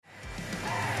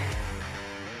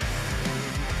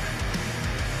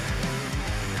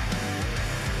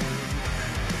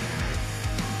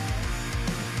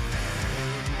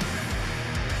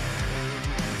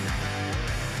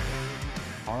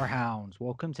Horror Hounds,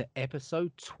 welcome to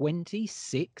episode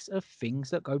 26 of Things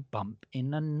That Go Bump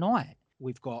in the Night.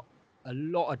 We've got a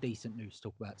lot of decent news to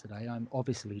talk about today. I'm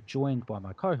obviously joined by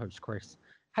my co-host Chris.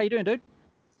 How you doing, dude?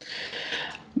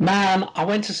 Man, I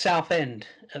went to Southend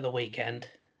at the weekend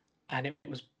and it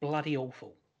was bloody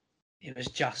awful. It was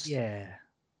just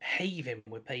heaving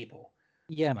with people.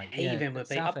 Yeah, mate. Heaving with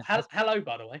people. Southend. Hello,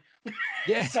 by the way.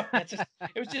 Yeah. Sorry,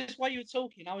 it was just while you were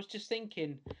talking, I was just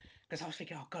thinking, because I was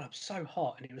thinking, oh God, I'm so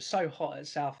hot. And it was so hot at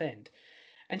Southend.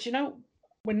 And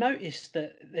we noticed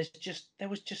that there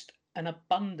was just an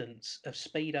abundance of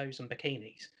Speedos and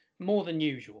bikinis, more than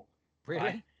usual. Really?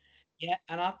 Right? Yeah,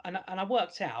 and I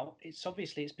worked out it's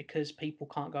because people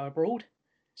can't go abroad,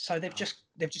 so they've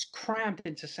just crammed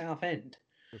into Southend.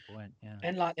 Good point. Yeah.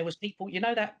 And like there was people,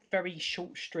 that very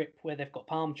short strip where they've got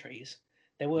palm trees.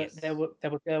 There were Yes. there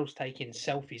were girls taking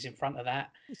selfies in front of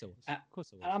that. Of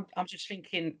course it was. And I'm just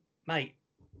thinking, mate,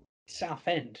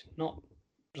 Southend, not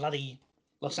bloody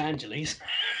Los Angeles.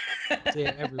 See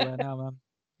it everywhere now, man.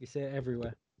 You see it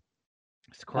everywhere.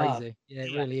 It's crazy. Yeah,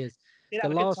 it really is. Did The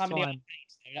have a good last time in the time.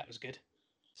 arcades, though. That was good.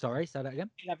 Sorry, say that again.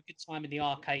 Did have a good time in the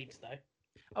arcades, though.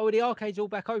 Oh, are the arcades all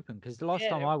back open? Because the last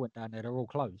Yeah, time I went down there, they're all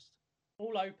closed.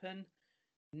 all open.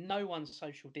 No one's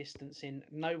social distancing.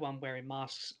 No one wearing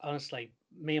masks. Honestly,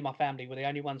 me and my family were the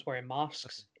only ones wearing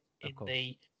masks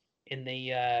in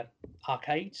the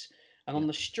arcades and on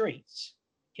the streets.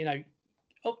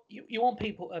 You want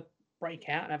people to break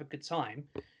out and have a good time,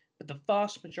 but the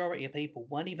vast majority of people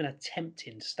weren't even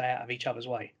attempting to stay out of each other's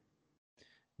way.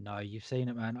 No, you've seen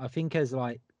it, man. I think as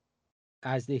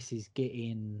this is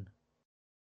getting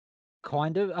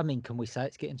kind of, I mean, can we say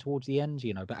it's getting towards the end,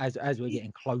 but as we're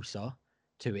getting closer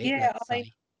to it, let's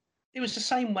say. It was the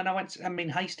same when I went to,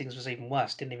 Hastings was even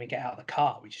worse. Didn't even get out of the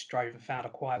car. We just drove and found a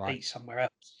quiet beach somewhere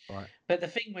else. Right. But the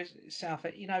thing was, South,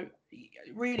 you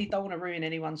really don't want to ruin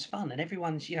anyone's fun, and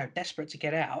everyone's, desperate to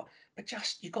get out. But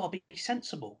just, you got to be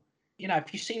sensible.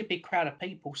 If you see a big crowd of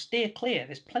people, steer clear.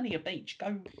 There's plenty of beach.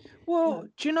 Go. Well,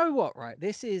 do you know what, right?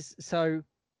 This is, so,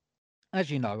 as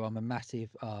you know, I'm a massive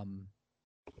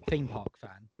theme park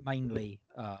fan, mainly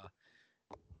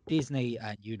Disney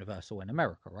and Universal in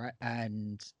America, right?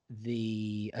 And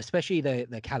especially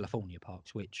the California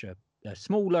parks, which are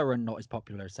smaller and not as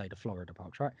popular as, say, the Florida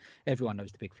parks, right? Everyone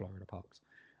knows the big Florida parks.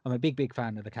 I'm a big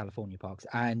fan of the California parks.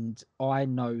 And I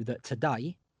know that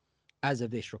today, as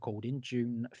of this recording,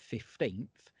 June 15th,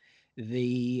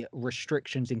 the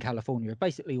restrictions in California have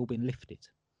basically all been lifted.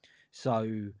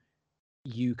 So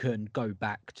you can go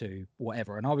back to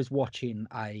whatever. And I was watching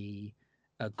a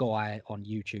guy on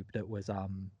YouTube that was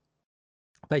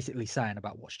basically saying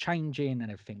about what's changing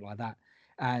and everything like that.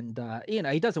 And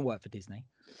he doesn't work for Disney.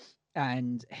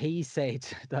 And he said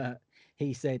that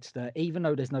even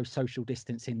though there's no social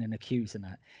distancing in the queues and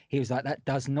that, he was like, that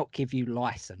does not give you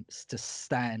license to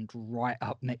stand right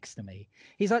up next to me.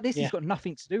 He's like, this has got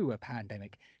nothing to do with a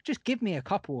pandemic. Just give me a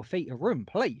couple of feet of room,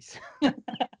 please. And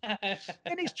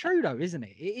it's true though, isn't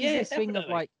it? It is this thing of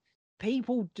like,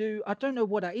 people do, I don't know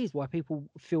what that is, why people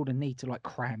feel the need to like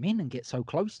cram in and get so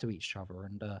close to each other.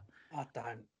 And I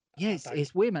don't. Yes,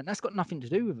 it's weird, man. That's got nothing to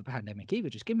do with a pandemic either.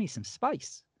 Just give me some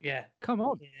space. Yeah. Come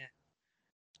on. Yeah.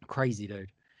 Crazy,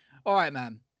 dude. All right,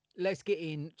 man. Let's get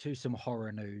into some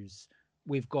horror news.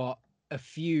 We've got a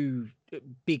few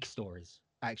big stories,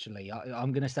 actually.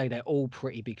 I'm going to say they're all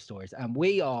pretty big stories. And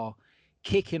we are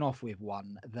kicking off with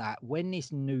one that when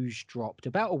this news dropped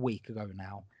about a week ago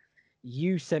now,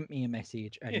 you sent me a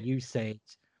message and you said,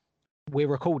 we're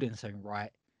recording soon,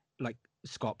 right? Like,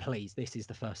 Scott, please, this is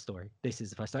the first story. This is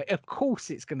the first story. Of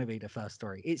course it's going to be the first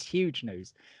story. It's huge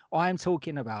news. I am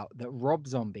talking about that Rob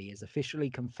Zombie is officially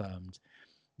confirmed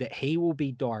that he will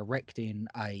be directing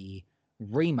a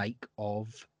remake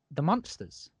of The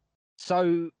Munsters.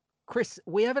 So, Chris,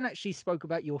 we haven't actually spoke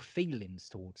about your feelings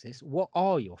towards this. What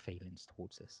are your feelings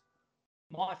towards this?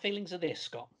 My feelings are this,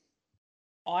 Scott.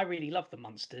 I really love the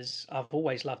Munsters. I've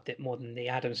always loved it more than the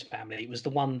Addams Family. It was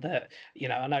the one that,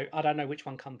 I don't know which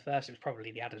one come first. It was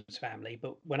probably the Addams Family.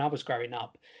 But when I was growing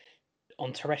up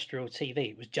on terrestrial TV,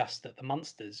 it was just that the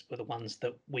Munsters were the ones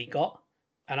that we got.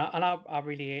 And I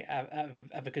really have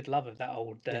a good love of that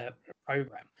old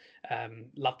program.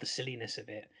 Love the silliness of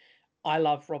it. I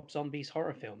love Rob Zombie's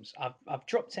horror films. I've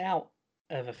dropped out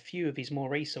of a few of his more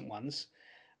recent ones,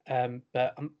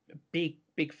 but I'm a big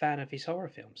fan of his horror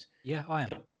films. Yeah, I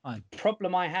am. The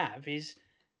problem I have is,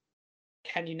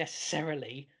 can you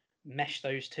necessarily mesh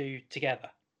those two together?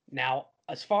 Now,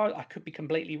 as far as I could be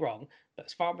completely wrong, but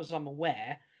as far as I'm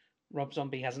aware, Rob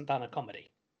Zombie hasn't done a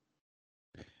comedy.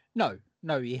 No,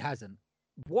 he hasn't.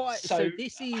 Why? So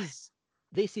this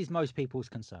is most people's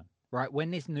concern. right?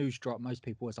 When this news dropped, most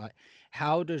people was like,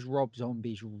 how does Rob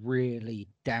Zombie's really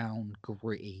down,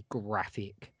 gritty,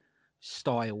 graphic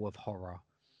style of horror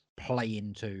play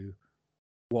into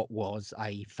what was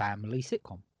a family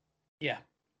sitcom? Yeah.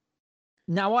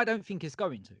 Now, I don't think it's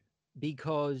going to,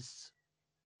 because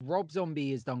Rob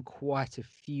Zombie has done quite a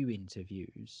few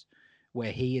interviews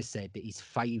where he has said that his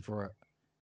favourite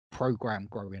program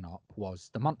growing up was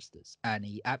The Munsters, and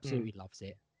he absolutely loves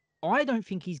it. I don't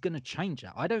think he's going to change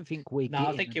that. I don't think we're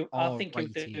No, getting an I think he'll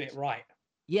do R-rated. it right.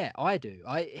 Yeah, I do.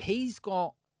 He's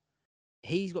got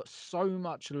so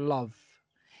much love.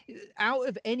 Out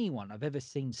of anyone I've ever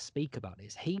seen speak about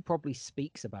this, he probably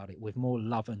speaks about it with more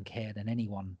love and care than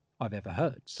anyone I've ever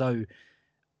heard. So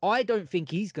I don't think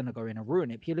he's going to go in and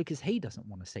ruin it purely because he doesn't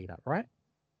want to see that, right?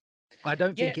 I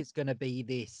don't Yeah. think it's going to be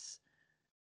this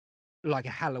like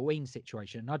a Halloween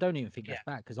situation. I don't even think Yeah. that's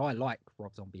bad because I like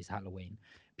Rob Zombie's Halloween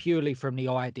purely from the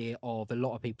idea of a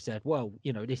lot of people said, well,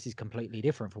 you know, this is completely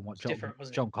different from what It's different,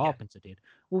 wasn't it? John Carpenter did.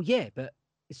 Well, yeah, but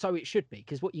so it should be,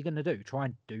 because what you're going to do, try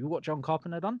and do what John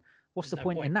Carpenter done? What's There's the no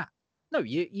point in point. that? No,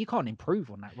 you can't improve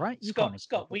on that, right? You can't improve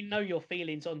Scott, on we know your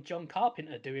feelings on John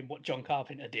Carpenter doing what John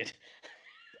Carpenter did.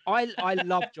 I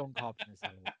love John Carpenter's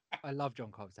Halloween. I love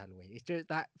John Carpenter's Halloween. It's just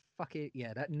that fucking,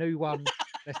 yeah, that new one.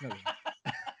 Let's not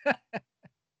get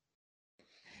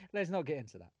let's not get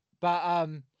into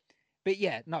that. But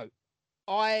yeah, no,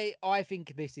 I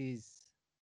think this is,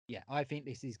 yeah, I think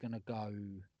this is gonna go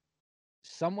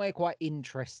somewhere quite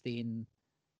interesting,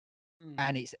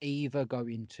 and it's either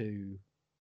going to,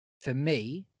 for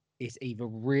me, it's either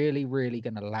really, really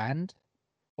gonna land,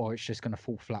 or it's just gonna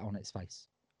fall flat on its face.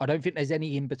 I don't think there's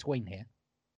any in between here.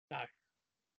 No,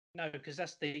 no, because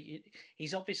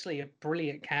he's obviously a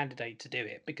brilliant candidate to do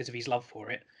it because of his love for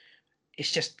it.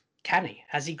 It's just, can he?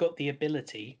 Has he got the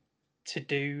ability to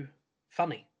do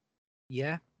funny?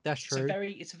 Yeah, that's true.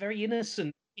 It's a very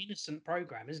innocent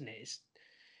program, isn't it?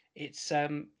 It's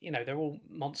you know, they're all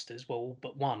monsters, well, all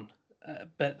but one.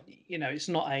 But you know, it's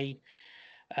not a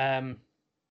um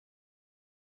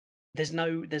there's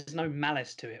no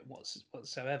malice to it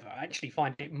whatsoever. I actually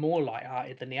find it more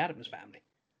light-hearted than the Addams Family.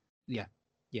 Yeah,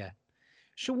 yeah.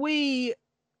 Shall we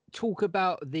talk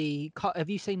about have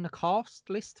you seen the cast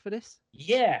list for this?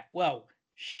 Yeah, well,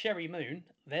 Sherry Moon,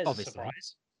 there's a Obviously,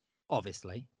 surprise.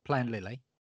 obviously, playing Lily.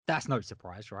 That's no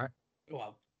surprise, right?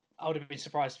 Well, I would have been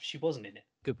surprised if she wasn't in it.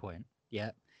 Good point.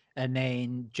 Yeah. And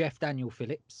then Jeff Daniel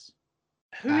Phillips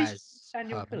Who is as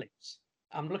Daniel Herman. Phillips?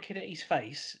 I'm looking at his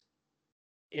face.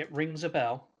 It rings a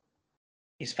bell.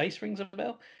 His face rings a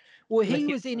bell. Well, he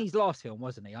Looking was in his last film,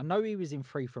 wasn't he? I know he was in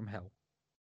Free from Hell.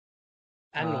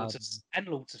 Um, and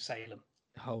Lords of Salem.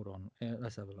 hold on.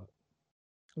 Let's have a look.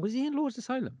 Was he in Lords of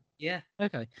Salem? Yeah.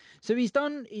 Okay. So he's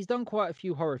done quite a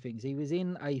few horror things. He was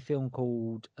in a film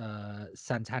called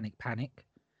Satanic Panic,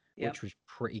 Yep. which was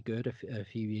pretty good a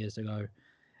few years ago.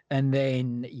 And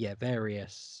then, yeah,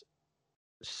 various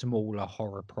smaller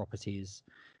horror properties.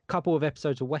 Couple of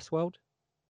episodes of Westworld.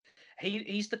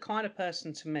 He's the kind of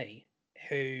person to me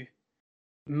who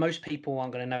most people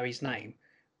aren't going to know his name,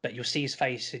 but you'll see his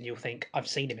face and you'll think, I've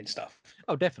seen him in stuff.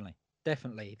 Oh, definitely,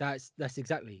 definitely. That's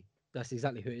exactly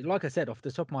who. Like I said, off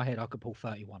the top of my head, I could pull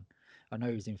 31. I know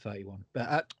he was in 31,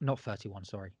 but not 31.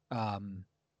 Sorry,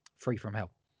 Free from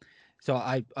Hell. So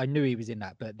I knew he was in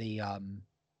that, but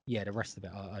yeah, the rest of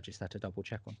it I just had to double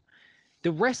check on.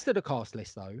 The rest of the cast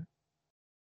list, though,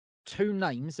 two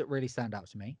names that really stand out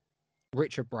to me: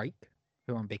 Richard Brake,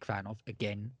 who I'm a big fan of,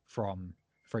 again from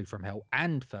Free from Hell,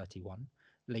 and 31,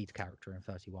 lead character in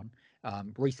 31.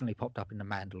 Recently popped up in The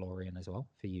Mandalorian as well,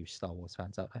 for you Star Wars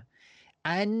fans out there.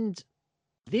 And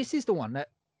this is the one that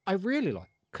I really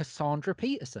like, Cassandra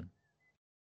Peterson,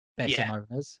 better Yeah. known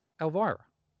as Elvira.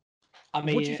 I What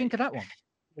do you mean, think of that one?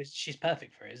 she's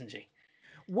perfect for it, isn't she?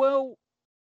 Well,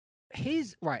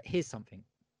 here's something.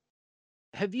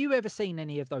 Have you ever seen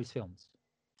any of those films?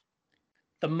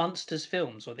 The Monsters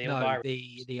films or the No, Elvira?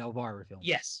 the Elvira films.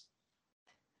 Yes.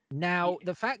 Now,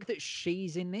 the fact that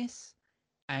she's in this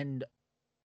and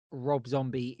Rob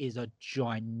Zombie is a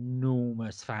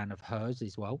ginormous fan of hers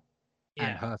as well, and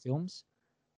Yeah. her films,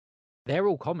 they're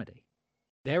all comedy.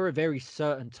 They're a very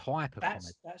certain type of comedy.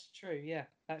 That's true. Yeah,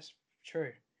 that's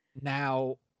true.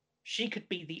 Now, She could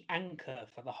be the anchor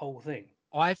for the whole thing.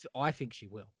 I think she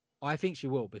will. I think she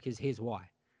will, because here's why.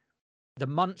 The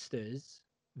Munsters,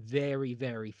 very,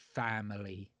 very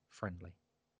family friendly.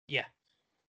 Yeah.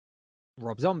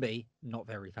 Rob Zombie, not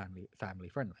very family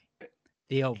friendly.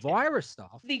 The Elvira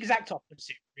stuff, The exact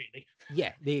opposite, really.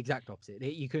 yeah, the exact opposite.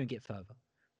 You couldn't get further.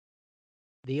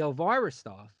 The Elvira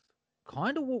stuff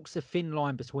kind of walks a thin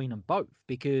line between them both,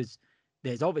 because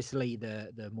there's obviously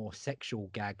the more sexual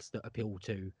gags that appeal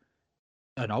to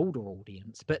an older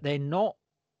audience, but they're not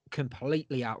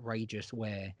completely outrageous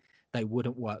where they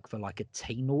wouldn't work for like a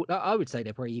teen. I would say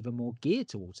they're probably even more geared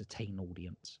towards a teen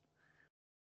audience.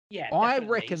 Yeah, I definitely.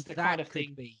 reckon It's the kind that of could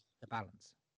thing. be the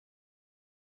balance.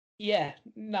 Yeah,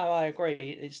 no, I agree.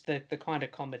 It's the kind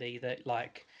of comedy that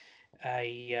like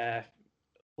a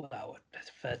well, a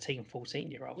 13,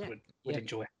 14-year-old Yeah, would yeah.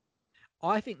 enjoy.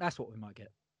 I think that's what we might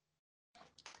get.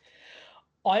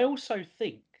 I also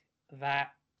think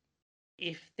that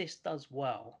if this does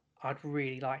well, I'd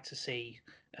really like to see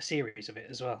a series of it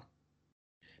as well.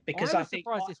 I Because I was think,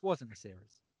 surprised this wasn't a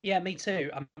series. yeah, me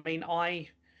too. I mean,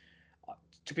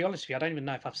 to be honest with you, I don't even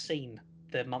know if I've seen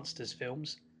the Monsters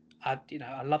films. I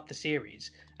love the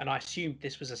series, and I assumed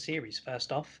this was a series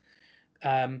first off.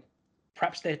 Um,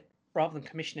 perhaps they're rather than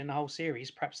commissioning the whole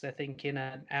series, perhaps they're thinking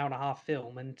an hour and a half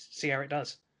film and see how it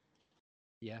does.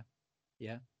 Yeah,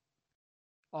 yeah.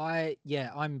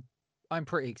 I'm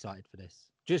pretty excited for this.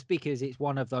 Just because it's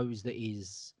one of those that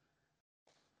is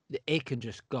it can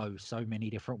just go so many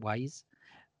different ways.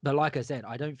 But like I said,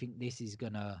 I don't think this is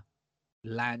gonna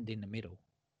land in the middle.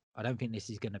 I don't think this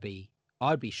is gonna be.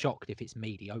 I'd be shocked if it's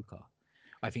mediocre.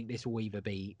 I think this will either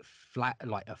be flat,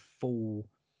 like a full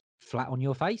flat on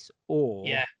your face, or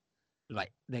Yeah,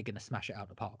 like they're gonna smash it out of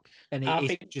the park, and and I it's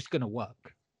think just gonna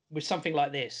work. with something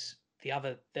like this, the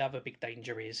other big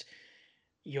danger is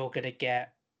you're going to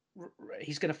get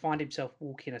he's going to find himself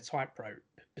walking a tightrope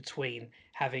between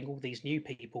having all these new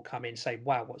people come in say,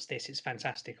 wow, what's this, it's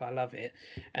fantastic, I love it,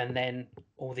 and then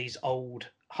all these old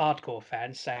hardcore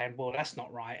fans saying, well, that's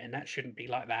not right and that shouldn't be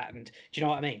like that. And do you know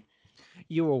what I mean?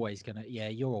 You're always gonna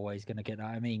get that.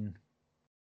 I mean,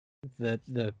 the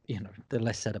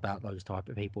less said about those type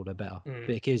of people, the better, Mm,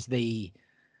 because the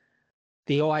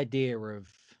idea of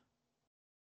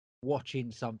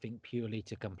watching something purely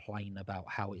to complain about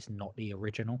how it's not the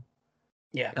original,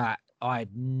 yeah, that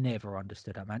I've never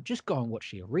understood that, man. Just go and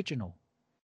watch the original.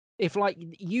 If like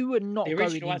you were the not going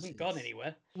original into hasn't gone this,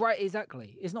 anywhere. right?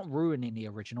 Exactly. It's not ruining the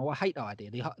original. I hate that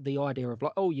idea. The idea of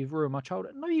like, oh, you've ruined my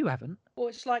childhood. No, you haven't. Well,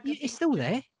 it's like, I It's mean, still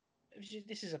there.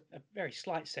 this is a very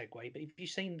slight segue, but have you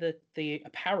seen the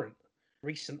apparent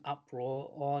recent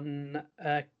uproar on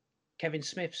Kevin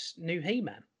Smith's new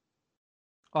He-Man?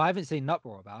 Oh, I haven't seen an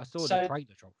uproar about it. I saw the So trailer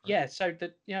drop for it. yeah, so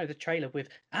the trailer with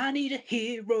 "I Need a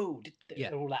Hero,"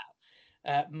 Yeah, all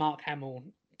that. Mark Hamill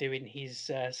doing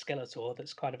his Skeletor,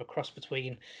 that's kind of a cross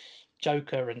between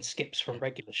Joker and Skips from yeah,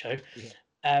 regular show.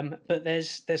 yeah. But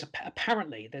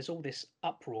apparently there's all this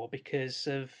uproar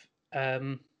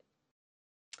um,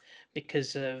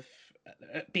 because of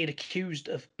being accused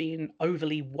of being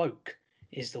overly woke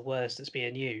is the words that's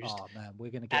being used, Oh man,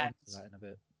 we're gonna get and onto that in a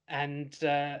bit.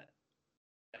 and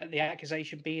the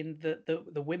accusation being that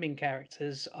the women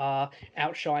characters are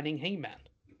outshining He-Man.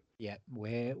 Yeah,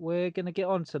 we're gonna get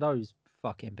onto those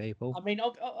fucking people. I mean,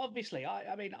 obviously,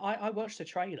 I watched the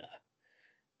trailer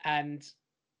and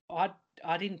I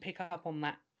I didn't pick up on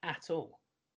that at all.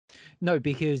 No,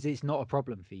 because it's not a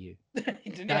problem for you.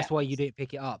 Yeah, That's why you didn't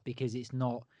pick it up, because it's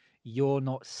not. You're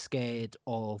not scared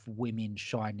of women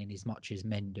shining as much as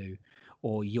men do,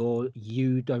 or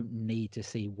you don't need to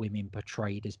see women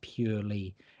portrayed as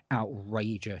purely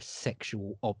outrageous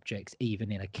sexual objects,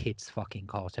 even in a kid's fucking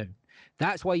cartoon.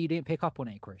 That's why you didn't pick up on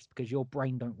it, Chris, because your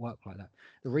brain don't work like that.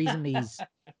 The reason these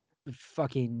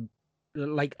fucking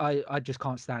like I just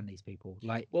can't stand these people.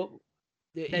 Like well,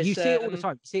 you there's see it all the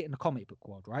time. You see it in the comic book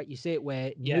world, right? You see it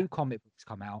where yeah, new comic books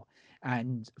come out,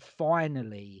 and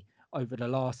finally, over the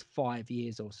last 5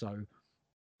 years or so,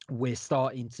 we're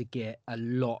starting to get a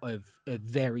lot of a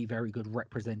very, very good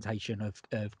representation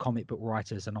of comic book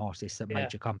writers and artists at yeah,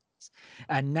 major companies.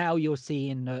 And now you're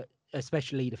seeing that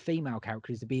especially the female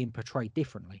characters are being portrayed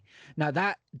differently. Now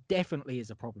that definitely is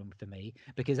a problem for me,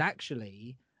 because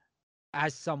actually,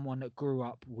 as someone that grew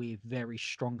up with very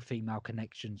strong female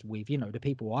connections with, the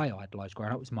people I idolized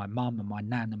growing up was my mum and my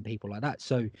nan and people like that.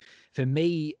 So for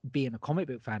me, being a comic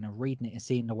book fan and reading it and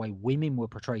seeing the way women were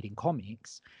portrayed in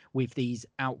comics with these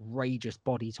outrageous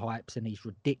body types and these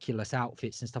ridiculous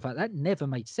outfits and stuff like that never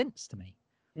made sense to me.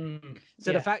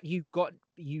 So the yeah, fact you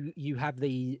have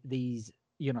these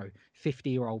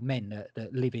 50-year-old men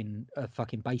that live in a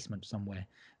fucking basement somewhere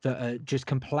that are just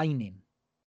complaining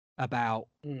about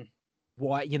mm,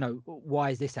 why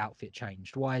is this outfit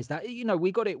changed, why is that,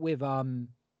 we got it with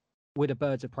a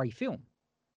Birds of Prey film,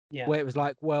 yeah, where it was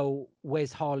like, well,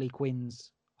 where's Harley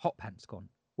Quinn's hot pants gone,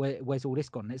 where's all this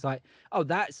gone, and it's like, oh,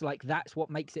 that's what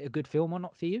makes it a good film or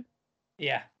not for you.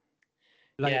 yeah.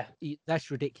 Yeah. That's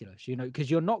ridiculous,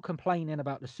 because you're not complaining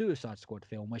about the Suicide Squad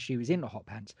film where she was in the hot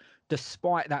pants,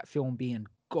 despite that film being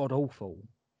god awful.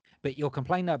 But you're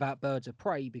complaining about Birds of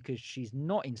Prey because she's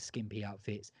not in skimpy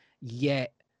outfits,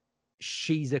 yet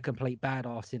she's a complete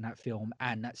badass in that film,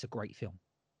 and that's a great film.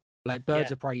 Like Birds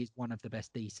Yeah. of Prey is one of the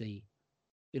best DC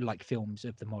films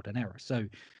of the modern era. So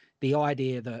the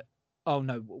idea that, oh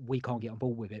no, we can't get on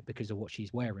board with it because of what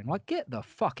she's wearing, like, get the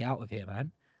fuck out of here,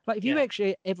 man. Like, if you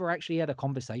Yeah. ever had a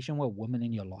conversation with a woman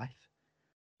in your life,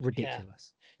 Yeah.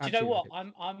 ridiculous. Do you know Absolutely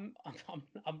what? ridiculous.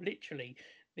 I'm literally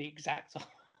the exact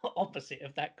opposite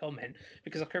of that comment,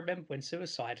 because I can remember when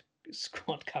Suicide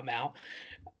Squad come out,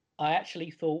 I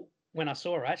actually thought, when I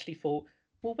saw her, I actually thought,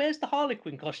 well, where's the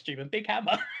Harlequin costume and Big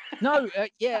Hammer? No,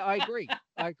 yeah, I agree.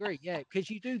 Yeah, because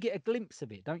you do get a glimpse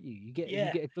of it, don't you? You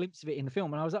Yeah, get a glimpse of it in the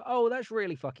film, and I was like, oh, that's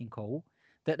really fucking cool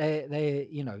that they at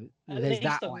there's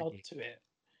that least a nod idea. to it.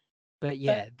 But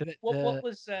yeah, But what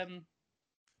the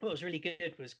what was really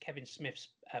good was Kevin Smith's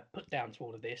put down to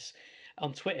all of this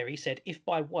on Twitter. He said, if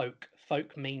by woke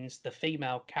folk means the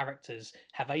female characters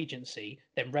have agency,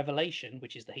 then Revelation,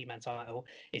 which is the He-Man title,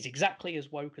 is exactly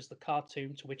as woke as the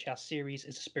cartoon to which our series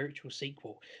is a spiritual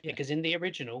sequel. yeah, Because in the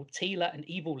original, Teela and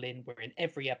Evil Lyn were in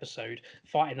every episode,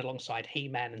 fighting alongside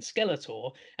He-Man and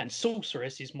Skeletor, and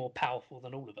Sorceress is more powerful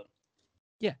than all of them.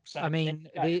 yeah. So I there mean,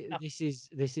 you go. this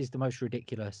is the most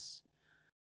ridiculous.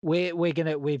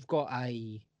 We've got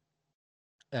a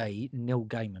Neil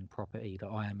Gaiman property that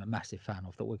I am a massive fan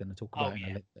of that we're going to talk Oh about in a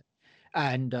yeah, little bit.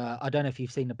 And I don't know if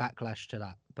you've seen the backlash to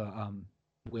that, but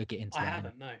we'll get into I that in a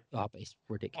haven't. No. but it's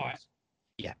All right. ridiculous.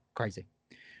 Yeah, crazy.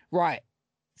 Right.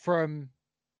 From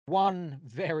one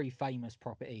very famous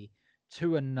property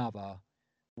to another,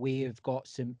 we've got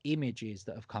some images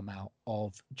that have come out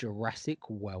of Jurassic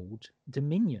World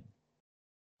Dominion.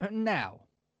 Now,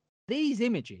 these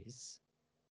images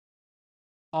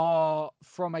are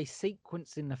from a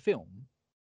sequence in the film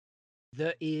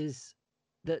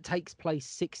that takes place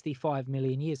 65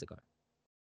 million years ago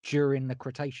during the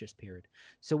Cretaceous period.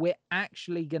 So we're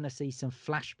actually going to see some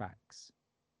flashbacks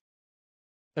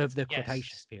of the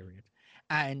Cretaceous Yes. period,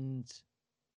 and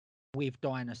with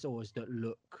dinosaurs that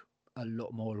look a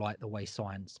lot more like the way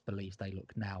science believes they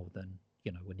look now than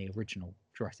when the original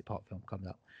Jurassic Park film comes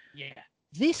out. Yeah.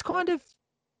 This kind of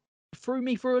threw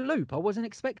me for a loop. I wasn't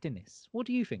expecting this. What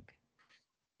do you think?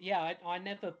 Yeah, I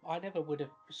never would have.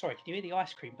 Sorry, can you hear the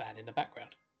ice cream van in the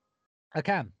background? I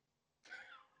can.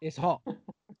 It's hot.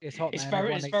 It's hot, man.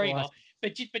 Everyone It's needs to very ice hot.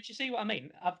 cream. But you see what I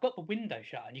mean? I've got the window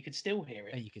shut and you can still hear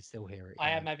it. And you can still hear it. I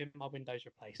Yeah. am having my windows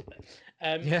replaced,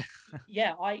 but Yeah.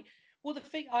 yeah, well, the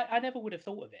thing, I never would have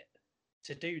thought of it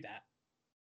to do that.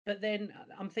 But then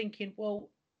I'm thinking, well,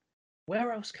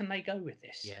 where else can they go with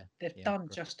this? Yeah. They've Yeah. done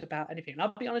just about anything. And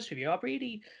I'll be honest with you, I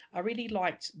really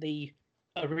liked the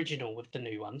original with the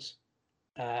new ones.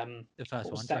 The first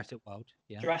What was one, that? Jurassic World.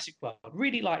 Yeah. Jurassic World.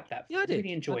 Really liked that. Yeah, I did.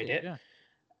 Really I enjoyed did. it. Yeah.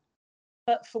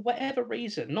 But for whatever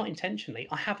reason, not intentionally,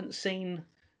 I haven't seen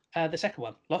the second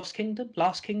one, Lost Kingdom,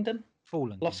 Last Kingdom,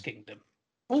 Fallen Lost Kingdom. Kingdom,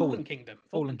 Fallen. Fallen Kingdom,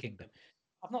 Fallen Fallen Kingdom. Kingdom.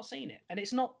 I've not seen it, and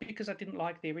it's not because I didn't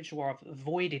like the original or I've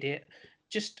avoided it.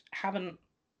 Just haven't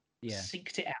Yeah.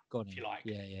 seeked it out, Got if him. you like.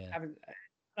 Yeah. Yeah. Haven't.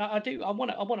 I do. I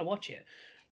want to watch it.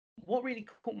 What really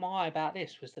caught my eye about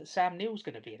this was that Sam Neill's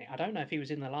going to be in it. I don't know if he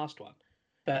was in the last one,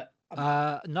 but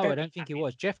I'm No, I very don't think it happy.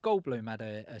 was. Jeff Goldblum had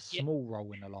a Yeah. small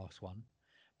role in the last one,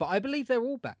 but I believe they're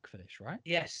all back for this, right?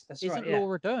 Yes, that's right. Isn't Yeah.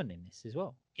 Laura Dern in this as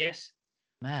well? Yes.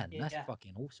 Man, that's Yeah.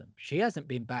 fucking awesome. She hasn't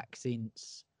been back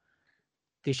since.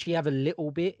 Did she have a little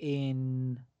bit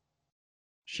in?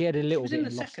 She had a She little was bit in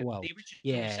the in Lost second, World. the original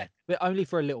Yeah, second. but only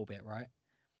for a little bit, right?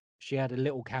 She had a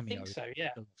little I cameo think in so.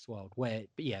 Yeah. the Lost World where,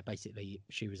 but yeah, basically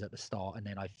she was at the start and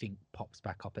then I think pops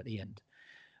back up at the end.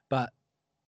 But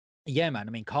yeah, man,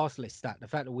 I mean, cast list stat, the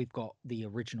fact that we've got the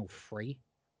original three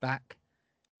back.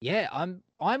 Yeah, I'm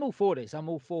all for this. I'm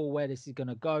all for where this is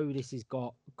gonna go. This has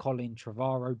got Colin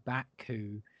Trevorrow back,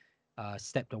 who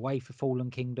stepped away for Fallen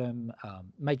Kingdom,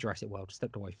 made Jurassic World,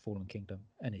 stepped away for Fallen Kingdom,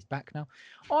 and is back now.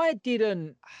 I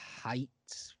didn't hate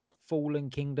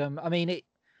Fallen Kingdom. I mean,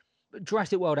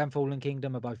 Jurassic World and Fallen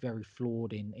Kingdom are both very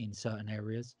flawed in certain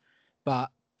areas,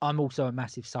 but I'm also a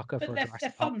massive sucker But for a they're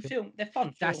Jurassic Park fun film. film. They're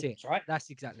fun That's it. films, right?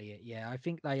 That's exactly it. Yeah, I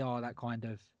think they are that kind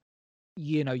of,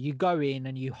 you go in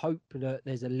and you hope that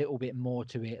there's a little bit more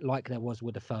to it, like there was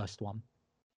with the first one.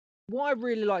 What I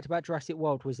really liked about Jurassic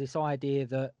World was this idea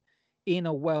that in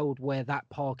a world where that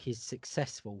park is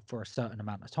successful for a certain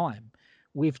amount of time,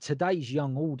 with today's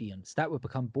young audience, that would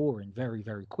become boring very,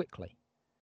 very quickly.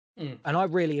 Mm. And I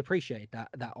really appreciated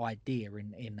that idea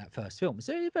in that first film.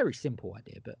 So it's a very simple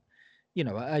idea, but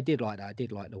I did like that. I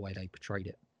did like the way they portrayed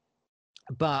it.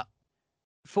 But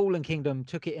Fallen Kingdom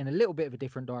took it in a little bit of a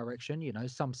different direction. You know,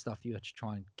 some stuff you had to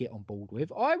try and get on board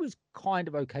with. I was kind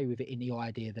of okay with it in the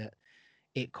idea that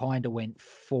it kind of went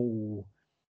full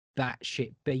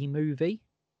batshit B movie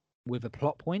with a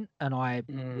plot point, and I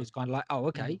was kind of like, oh,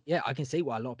 okay, yeah, I can see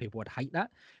why a lot of people would hate that.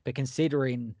 But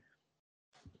considering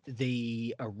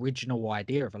the original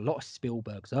idea of a lot of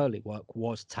Spielberg's early work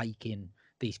was taking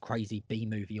these crazy B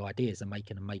movie ideas and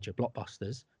making them major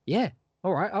blockbusters, yeah,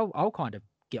 all right, I'll kind of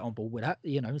get on board with that,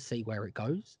 you know, see where it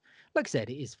goes. Like I said,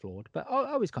 it is flawed, but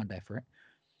I was kind of there for it.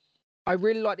 I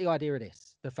really like the idea of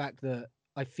this. The fact that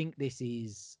I think this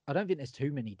is, I don't think there's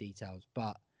too many details,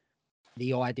 but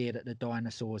the idea that the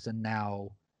dinosaurs are now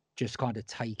just kind of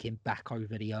taking back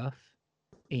over the earth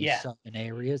in certain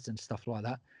areas and stuff like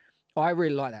that. I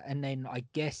really like that. And then I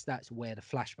guess that's where the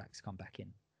flashbacks come back in,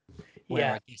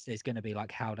 where I guess there's going to be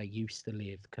like how they used to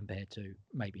live compared to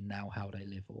maybe now how they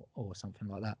live, or something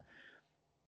like that.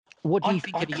 What do you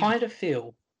think I of the kind of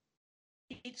feel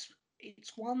it's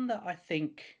one that I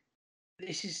think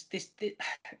this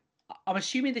I'm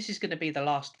assuming this is going to be the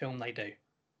last film they do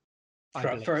I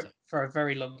believe so. for a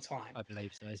very long time. I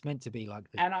believe so. It's meant to be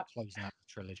like the closing out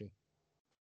the trilogy.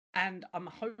 And I'm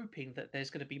hoping that there's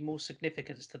going to be more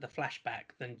significance to the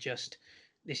flashback than just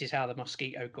this is how the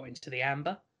mosquito got into the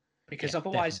amber. Because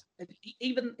otherwise,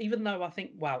 even though I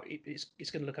think, wow, it's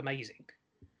going to look amazing,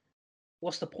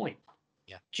 what's the point?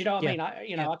 Yeah. Do you know what I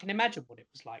mean? I can imagine what it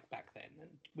was like back then, and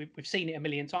we've seen it a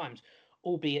million times.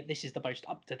 Albeit this is the most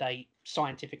up to date,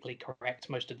 scientifically correct,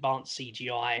 most advanced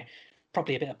CGI.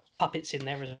 Probably a bit of puppets in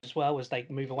there as well as they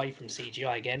move away from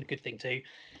CGI again. Good thing too.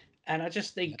 And I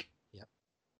just think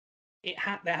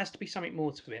there has to be something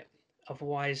more to it.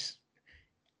 Otherwise,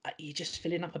 you're just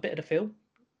filling up a bit of the film.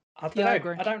 I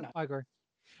don't know. I agree.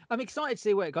 I'm excited to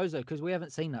see where it goes though, because we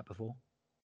haven't seen that before.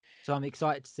 So I'm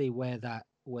excited to see where that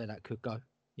could go,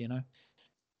 you know?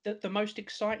 The most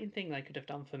exciting thing they could have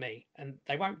done for me, and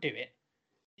they won't do it,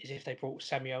 is if they brought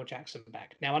Samuel L. Jackson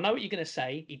back. Now, I know what you're going to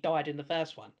say. He died in the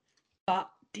first one. But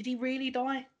did he really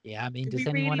die? Yeah, I mean, Did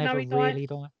does we anyone really know ever he died? really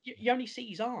die? You only see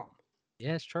his arm.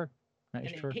 Yeah, it's true. That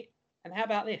is true. And how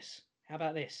about this? How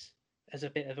about this? As a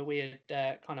bit of a weird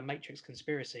kind of Matrix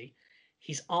conspiracy,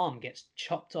 his arm gets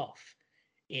chopped off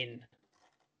in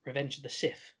Revenge of the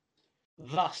Sith,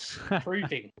 thus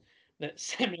proving that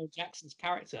Samuel Jackson's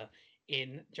character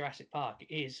in Jurassic Park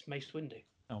is Mace Windu.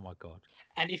 Oh my god!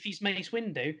 And if he's Mace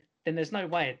Windu, then there's no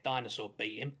way a dinosaur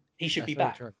beat him. He should be very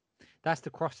back. True. That's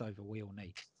the crossover we all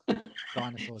need.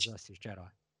 Dinosaurs versus Jedi.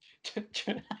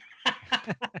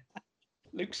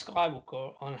 Luke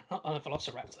Skywalker on a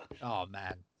Velociraptor. Oh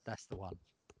man, that's the one.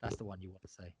 That's the one you want to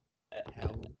see.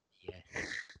 Hell yes.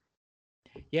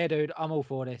 Yeah, dude, I'm all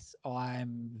for this.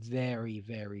 I'm very,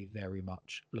 very, very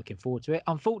much looking forward to it.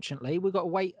 Unfortunately, we've got to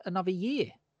wait another year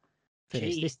for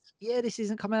this. This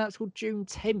isn't coming out till June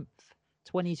 10th,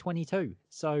 2022.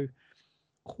 So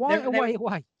quite a way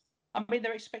away. I mean,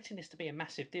 they're expecting this to be a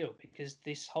massive deal because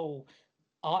this whole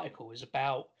article is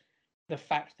about the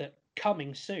fact that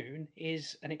coming soon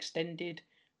is an extended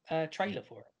trailer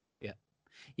for it.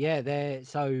 Yeah.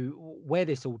 So where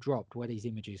this all dropped, where these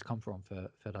images come from,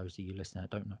 for those of you listening that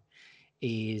don't know,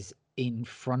 is in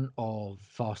front of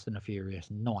Fast and the Furious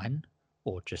 9,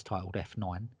 or just titled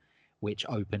F9, which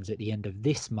opens at the end of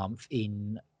this month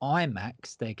in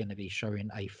IMAX. They're going to be showing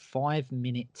a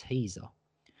 5-minute teaser,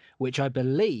 which I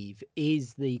believe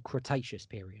is the Cretaceous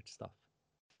period stuff.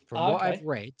 From what I've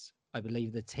read, I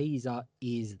believe the teaser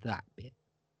is that bit.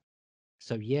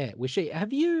 So yeah,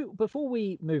 have you, before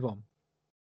we move on,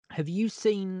 have you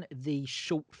seen the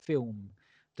short film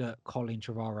that Colin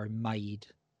Trevorrow made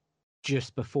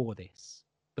just before this,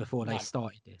 before they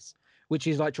started this, which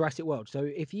is like Jurassic World? So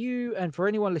if you, and for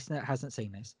anyone listening that hasn't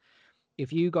seen this,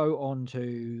 if you go on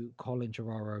to Colin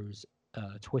Trevorrow's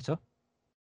Twitter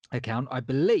account, I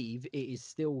believe it is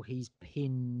still he's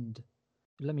pinned.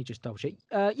 Let me just double check.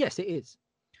 Yes, it is.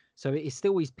 So it is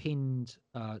still his pinned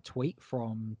tweet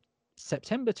from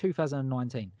September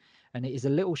 2019, and it is a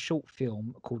little short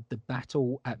film called The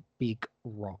Battle at Big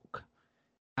Rock,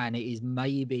 and it is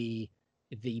maybe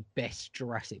the best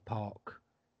Jurassic Park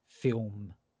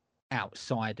film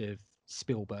outside of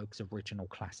Spielberg's original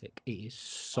classic. It is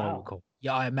so cool.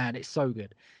 Yeah, man, it's so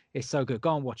good. It's so good.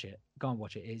 Go and watch it. Go and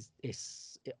watch it.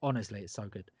 Honestly, it's so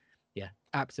good. Yeah,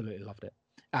 absolutely loved it.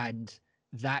 And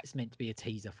that's meant to be a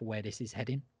teaser for where this is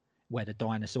heading, where the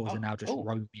dinosaurs are now just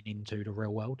roaming into the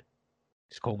real world.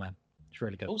 It's cool, man. It's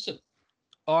really good. Awesome.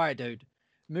 All right, dude.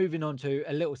 Moving on to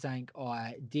a little something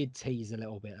I did tease a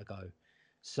little bit ago.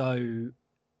 So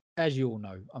as you all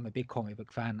know, I'm a big comic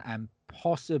book fan, and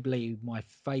possibly my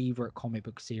favorite comic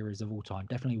book series of all time,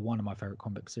 definitely one of my favorite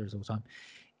comic book series of all time,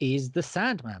 is The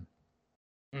Sandman.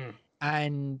 Mm.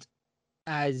 And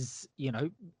as you know,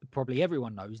 probably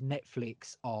everyone knows,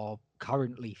 Netflix are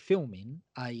currently filming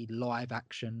a live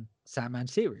action Sandman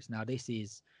series. Now, this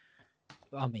is,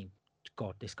 I mean,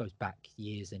 God, this goes back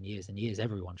years and years and years.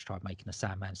 Everyone's tried making a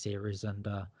Sandman series, and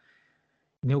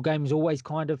Neil Gaiman's always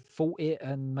kind of fought it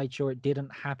and made sure it didn't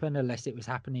happen unless it was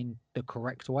happening the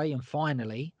correct way. And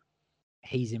finally,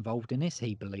 he's involved in this.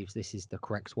 He believes this is the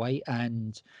correct way.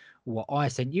 And what I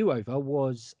sent you over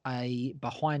was a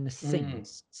behind the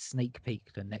scenes sneak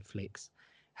peek that Netflix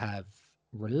have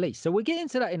released. So we'll get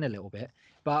into that in a little bit.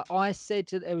 But I said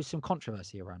that there was some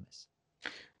controversy around this.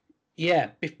 Yeah,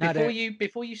 Now before that, you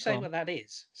go say on. what that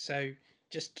is, so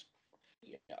just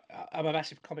I'm a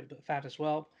massive comic book fan as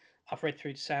well. I've read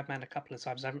through Sandman a couple of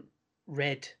times. I haven't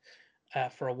read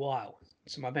for a while,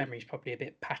 so my memory's probably a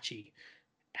bit patchy.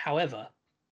 However,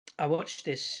 I watched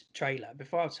this trailer.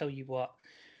 Before I'll tell you what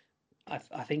I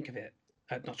think of it,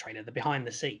 not trailer, the behind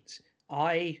the scenes.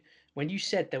 When you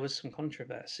said there was some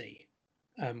controversy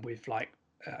with like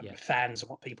Yeah. fans and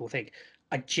what people think,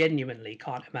 I genuinely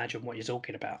can't imagine what you're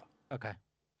talking about. Okay.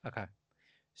 Okay.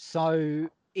 So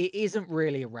it isn't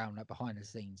really around that behind the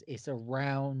scenes. It's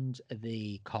around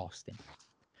the casting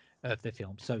of the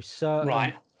film. So certain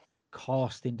Right.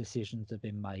 casting decisions have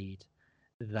been made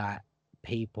that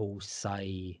people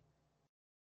say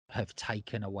have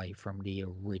taken away from the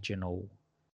original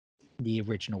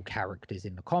characters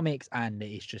in the comics, and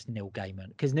it's just Neil Gaiman,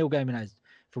 because Neil Gaiman has,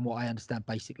 from what I understand,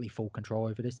 basically full control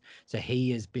over this. So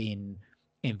he has been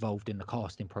involved in the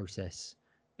casting process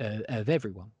of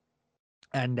everyone,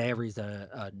 and there is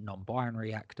a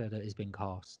non-binary actor that has been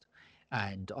cast,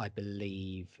 and I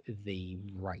believe the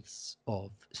race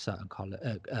of certain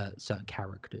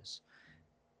characters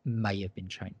may have been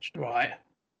changed. Right.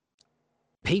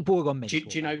 People have gone Do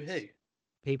mental you know about who? this.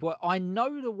 People, I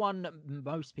know the one that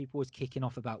most people was kicking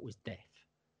off about was Death.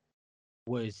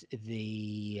 Was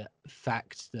the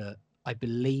fact that I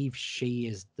believe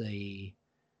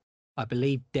I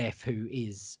believe Death, who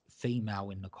is female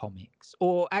in the comics,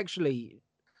 or actually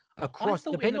I across,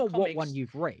 thought in depending the on what one comics,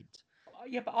 you've read.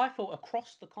 yeah, but I thought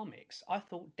across the comics, I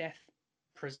thought Death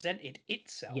presented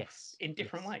itself Yes, in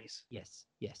different yes, ways. yes,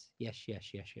 yes, yes, yes,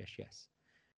 yes, yes, yes.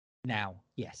 Now,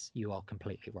 yes, you are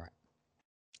completely right.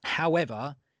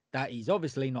 However, that is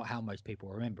obviously not how most people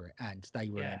remember it, and they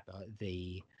Yeah. remember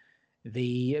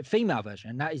the female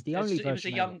version, and that is the only It was a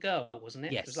version they young watch. girl, wasn't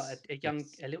it? It was like Yes,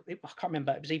 yes, a little. I can't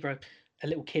remember. It was either a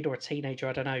little kid or a teenager.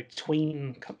 I don't know.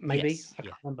 Tween, maybe. yes, I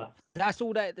yeah. can't remember. That's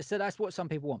all they. So that's what some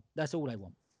people want. That's all they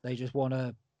want. They just want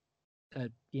a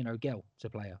girl to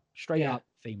play her, straight Yeah. up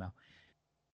female.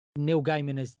 Neil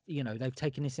Gaiman has, they've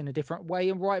taken this in a different way,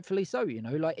 and rightfully so.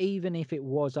 Like, even if it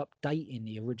was updating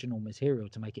the original material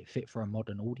to make it fit for a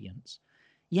modern audience,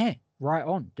 yeah, right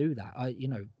on, do that.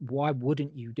 Why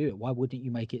wouldn't you do it? Why wouldn't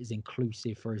you make it as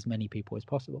inclusive for as many people as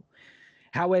possible?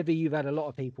 However, you've had a lot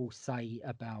of people say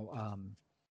about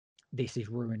this is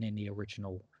ruining the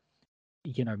original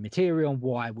material, and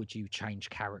why would you change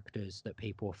characters that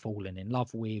people are falling in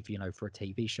love with, for a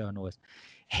TV show and all this.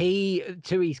 He,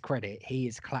 to his credit, he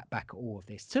has clapped back at all of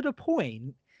this, to the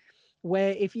point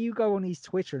where if you go on his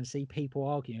Twitter and see people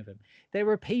arguing with him, there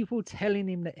are people telling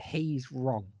him that he's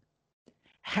wrong.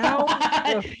 How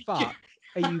the fuck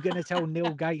are you going to tell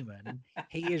Neil Gaiman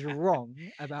he is wrong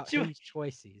about do, you, his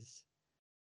choices?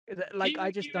 Like,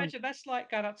 I can just you don't. imagine that's like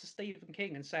going up to Stephen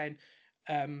King and saying,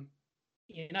 um,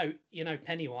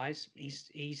 Pennywise.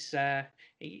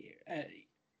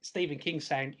 Stephen King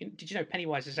saying, "Did you know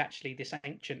Pennywise is actually this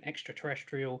ancient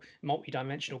extraterrestrial,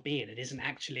 multi-dimensional being? It isn't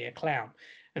actually a clown."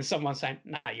 And someone saying,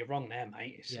 "No, you're wrong there,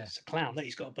 mate. Yeah, It's a clown. Look,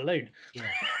 he's got a balloon." yeah,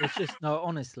 it's just, no,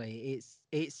 honestly,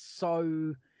 it's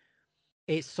so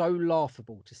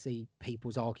laughable to see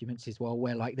people's arguments as well,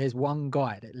 where like there's one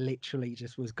guy that literally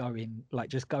just was going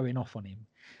off on him,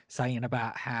 saying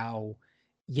about how,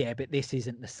 yeah, but this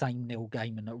isn't the same Neil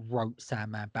Gaiman that wrote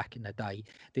Sandman back in the day.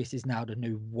 This is now the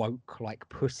new woke, like,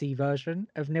 pussy version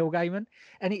of Neil Gaiman.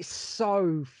 And it's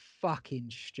so fucking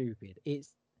stupid.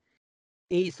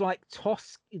 It's like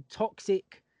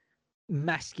toxic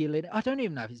masculine. I don't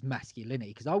even know if it's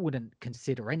masculinity, because I wouldn't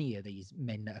consider any of these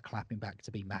men that are clapping back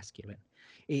to be masculine.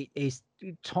 It is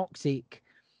toxic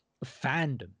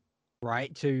fandom,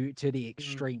 right? To the Mm.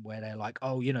 extreme, where they're like,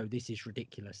 oh, this is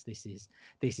ridiculous. This is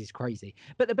crazy.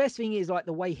 But the best thing is like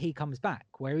the way he comes back,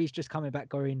 where he's just coming back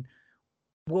going,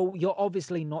 well, you're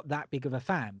obviously not that big of a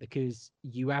fan because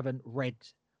you haven't read,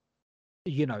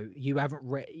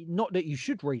 not that you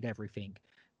should read everything,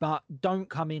 but don't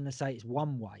come in and say it's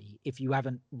one way if you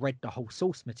haven't read the whole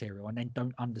source material and then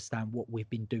don't understand what we've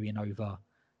been doing over,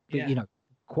 Yeah.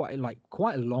 quite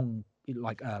a long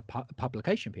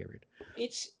publication period.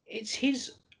 It's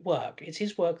his work. It's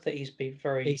his work that he's been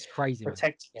very It's crazy, man.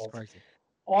 protective It's of. crazy.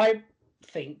 I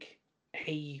think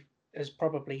he has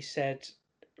probably said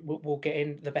we'll get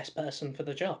in the best person for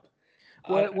the job.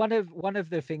 Well, one of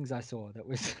the things I saw that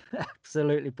was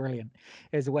absolutely brilliant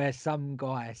is where some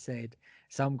guy said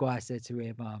to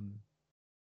him,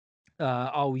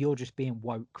 "Oh, you're just being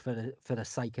woke for the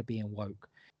sake of being woke.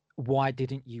 Why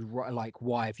didn't you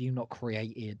why have you not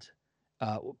created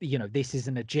this is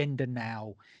an agenda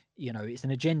now, it's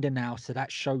an agenda now, so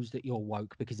that shows that you're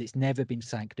woke because it's never been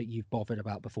something that you've bothered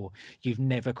about before. You've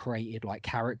never created like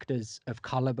characters of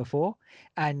color before."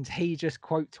 And he just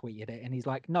quote tweeted it and he's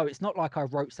like, "No, it's not like I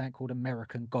wrote something called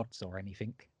American Gods or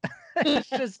anything." It's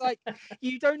just like,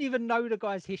 you don't even know the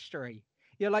guy's history.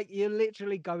 You're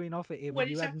literally going off at him Well,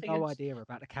 and you have exactly, no and idea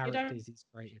about the you don't characters he's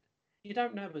created. you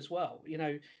don't know as well.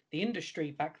 The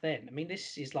industry back then. I mean,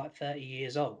 this is like 30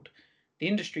 years old. The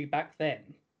industry back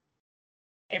then,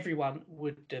 everyone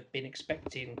would have been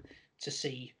expecting to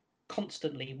see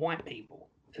constantly white people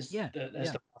as Yeah, the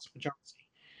yeah. vast majority.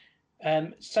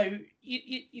 So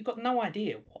you've got no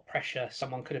idea what pressure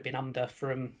someone could have been under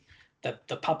from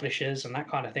the publishers and that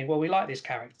kind of thing. Well, we like this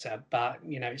character, but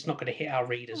it's not going to hit our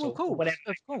readers, Oh, of or whatever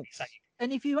course, of they might be saying. course.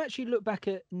 And if you actually look back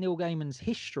at Neil Gaiman's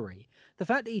history, the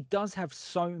fact that he does have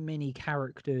so many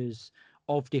characters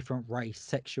of different race,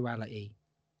 sexuality,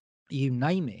 you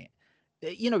name it,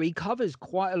 he covers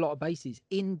quite a lot of bases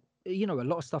in, a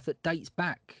lot of stuff that dates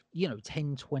back,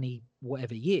 10, 20,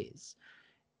 whatever years.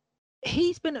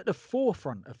 He's been at the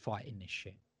forefront of fighting this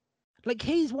shit. Like,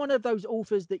 he's one of those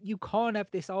authors that you can't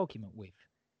have this argument with.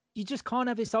 You just can't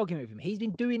have this argument with him. He's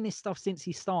been doing this stuff since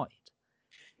he started.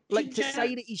 Do, Like, do to you know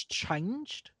say that he's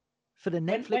changed for the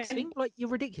when Netflix when thing, like, you're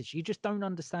ridiculous. You just don't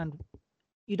understand.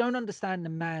 You don't understand the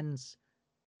man's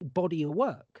body of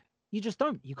work. You just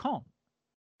don't. You can't.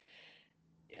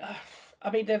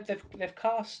 I mean, they've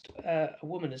cast a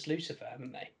woman as Lucifer,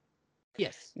 haven't they?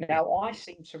 Yes. Yeah. Now, I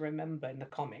seem to remember in the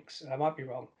comics, and I might be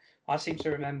wrong, I seem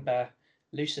to remember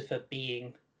Lucifer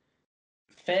being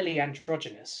fairly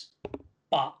androgynous,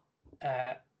 but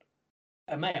uh,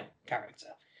 a male character.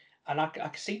 And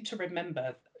I seem to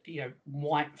remember,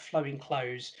 white flowing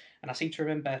clothes, and I seem to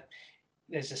remember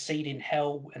there's a scene in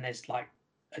hell, and there's like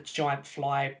a giant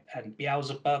fly and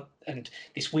Beelzebub and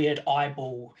this weird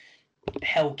eyeball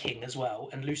Hell King as well,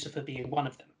 and Lucifer being one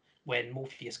of them when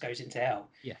Morpheus goes into hell.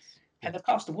 Yes. And Yes. they've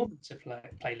cast a woman to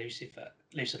play Lucifer,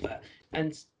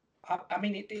 and I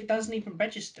mean, it doesn't even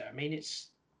register. I mean, it's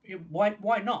why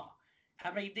not?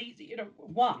 I mean, these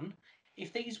one,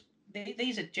 if these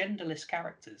are genderless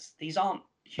characters, these aren't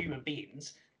human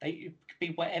beings. They could be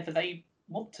whatever they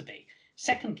want to be.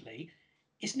 Secondly,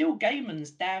 it's Neil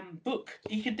Gaiman's damn book.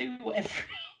 He can do whatever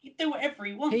he can do whatever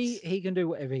he wants. He can do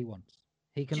whatever he wants.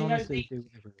 He can Do you know honestly do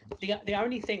whatever he wants. the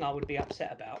only thing I would be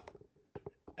upset about,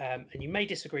 and you may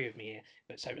disagree with me here,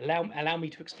 but so allow me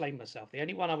to explain myself. The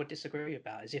only one I would disagree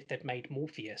about is if they'd made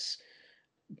Morpheus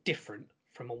different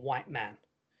from a white man.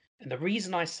 And the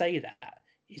reason I say that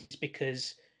is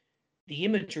because the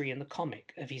imagery in the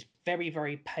comic of his very,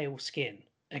 very pale skin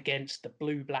against the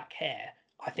blue black hair,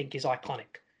 I think is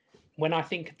iconic. When I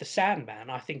think of the Sandman,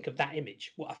 I think of that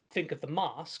image. Well, I think of the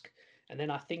mask, and then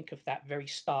I think of that very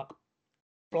stark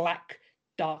black,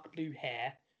 dark blue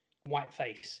hair, white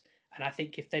face. And I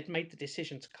think if they'd made the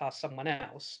decision to cast someone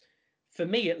else, for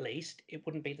me at least, it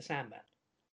wouldn't be the Sandman,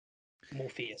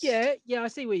 Morpheus. Yeah, yeah, I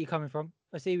see where you're coming from.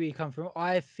 I see where you're coming from.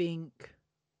 I think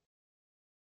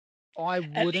I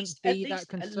At wouldn't least, at be that least, at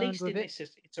concerned least with in it.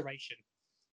 this iteration.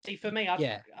 See, for me, I,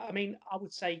 Yeah. I mean, I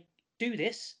would say do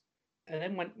this, and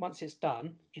then once it's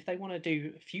done, if they want to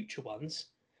do future ones,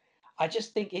 I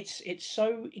just think it's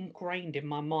so ingrained in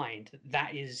my mind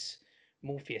that is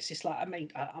Morpheus. It's like, I mean,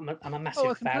 I'm a Oh,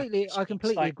 massive fan of I history. It's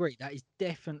completely like, agree. That is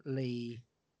definitely,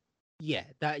 yeah,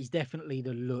 that is definitely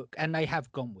the look, and they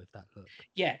have gone with that look.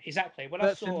 yeah, exactly.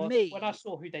 But for When I me,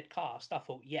 saw who they'd cast, I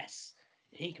thought, yes,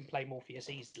 he can play Morpheus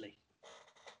easily.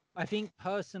 I think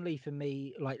personally, for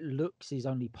me, like, looks is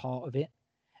only part of it,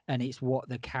 and it's what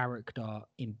the character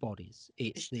embodies.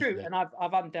 It's It's true, the and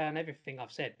I've undone everything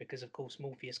I've said because, of course,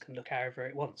 Morpheus can look however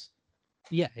it wants.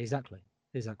 yeah, exactly,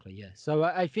 exactly, yeah. So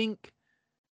I think,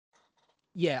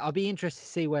 yeah, I'll be interested to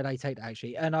see where they take that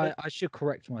actually. And But I should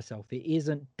correct myself. It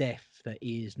isn't death that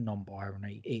is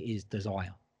non-binary. It is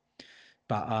desire.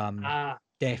 But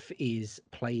Death is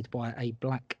played by a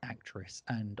black actress,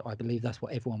 and I believe that's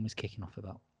what everyone was kicking off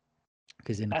about.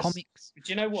 Because in the that's comics,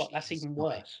 do you know what? she That's is even not a.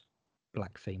 worse.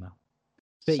 black female.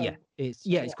 But So it's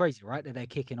what? crazy, right? That they're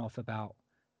kicking off about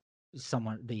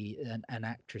an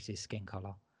actress's skin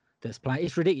color that's playing.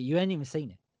 It's ridiculous. You ain't even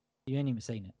seen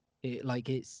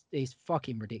it. It's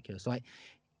fucking ridiculous. Like,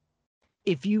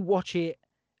 if you watch it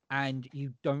and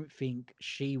you don't think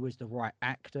she was the right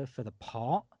actor for the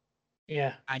part,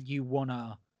 Yeah. and you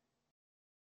wanna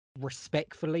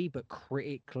respectfully but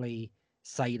critically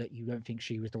say that you don't think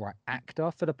she was the right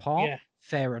actor for the part, Yeah.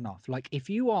 fair enough. Like, if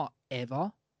you are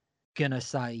ever gonna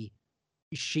say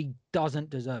she doesn't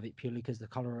deserve it purely because the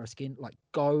color of her skin, like,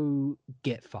 go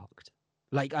get fucked.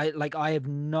 I have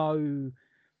no,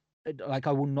 like,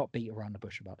 I will not beat around the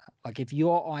bush about that. Like, if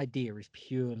your idea is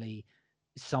purely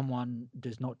someone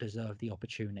does not deserve the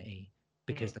opportunity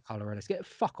because the color of their skin,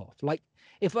 fuck off. Like,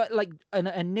 if I, like,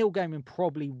 and Neil Gaiman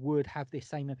probably would have this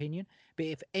same opinion, but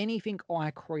if anything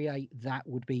I create that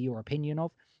would be your opinion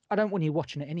of, I don't want you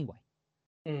watching it anyway.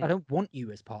 I don't want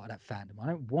you as part of that fandom. I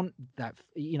don't want that.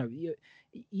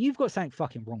 You've got something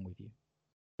fucking wrong with you.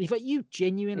 If, like, you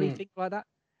genuinely think like that,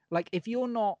 like, if you're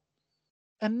not,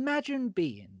 imagine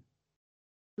being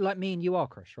like me and you are,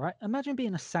 Chris, right? Imagine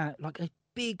being a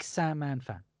big Sandman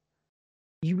fan.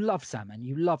 You love Sandman.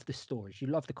 You love the stories. You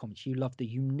love the comics. You love the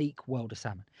unique world of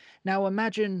Sandman. Now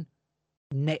imagine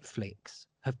Netflix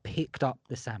have picked up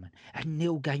the Sandman and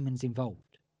Neil Gaiman's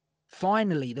involved.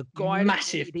 Finally, the guy that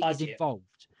Massive created it is budget.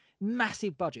 involved.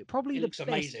 Massive budget. Probably It the looks best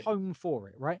amazing. home for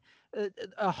it, right?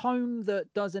 A home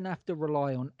that doesn't have to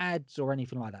rely on ads or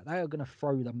anything like that. They are going to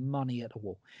throw the money at the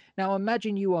wall. Now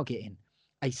imagine you are getting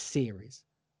a series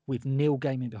with Neil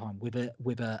Gaiman behind, with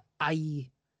a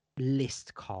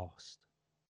list cast,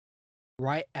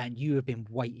 right? And you have been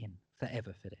waiting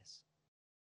forever for this.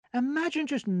 Imagine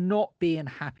just not being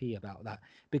happy about that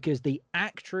because the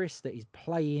actress that is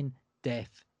playing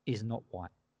Death is not white.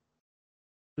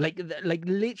 Like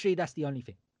literally, that's the only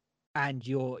thing. And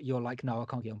you're like, no, I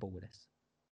can't get on board with this.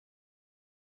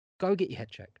 Go get your head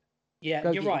checked. Yeah,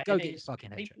 Go you're get right. go And get your it's fucking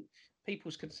head checked.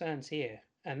 people's concerns here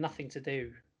and nothing to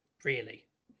do, really.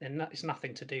 And it's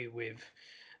nothing to do with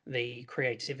the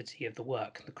creativity of the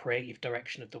work, the creative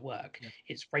direction of the work. Yeah.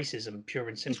 It's racism, pure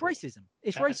and It's simple. racism.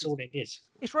 It's That's all racism. it is.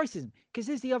 It's racism. Because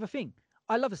here's the other thing.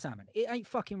 I love a salmon. It ain't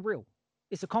fucking real.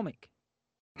 It's a comic.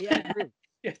 It ain't real.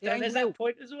 Yeah, It ain't there's real. that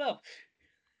point as well.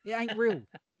 It ain't real.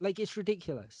 Like, it's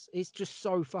ridiculous. It's just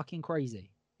so fucking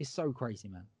crazy. It's so crazy,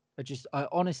 man. I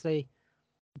honestly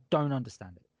don't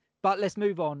understand it. But let's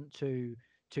move on to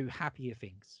happier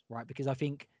things, right? Because I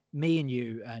think me and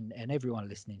you and everyone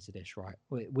listening to this, right,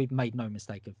 we've made no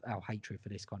mistake of our hatred for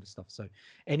this kind of stuff. So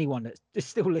anyone that's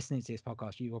still listening to this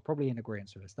podcast, you are probably in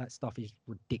agreement with us. That stuff is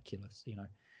ridiculous.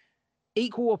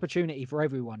 Equal opportunity for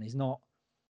everyone is not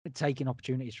taking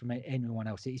opportunities from anyone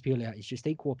else. It's purely, it's just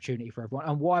equal opportunity for everyone.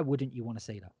 And why wouldn't you want to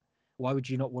see that? Why would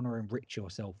you not want to enrich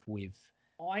yourself with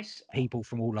people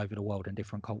from all over the world and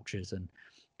different cultures and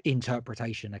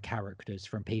interpretation of characters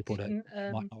from people that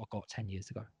might not have got 10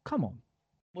 years ago? Come on.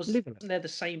 Was there the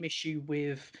same issue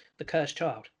with The Cursed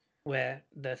Child, where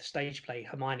the stage play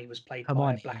Hermione was played by a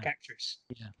Hermione, black actress?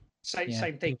 yeah,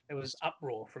 Same thing. There was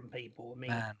uproar from people. I mean,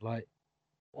 man, like,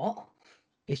 what?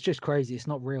 it's just crazy. It's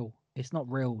not real. It's not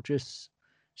real. Just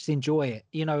enjoy it,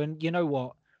 and you know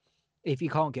what? If you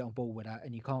can't get on board with that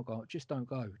and you can't go, just don't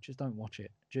go. Just don't watch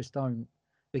it. Just don't.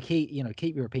 But keep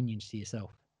your opinions to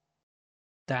yourself.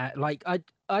 That, like,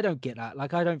 I don't get that.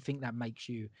 Like, I don't think that makes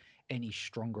you any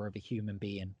stronger of a human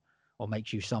being or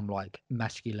makes you some, like,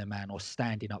 masculine man or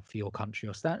standing up for your country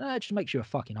or it just makes you a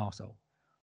fucking arsehole.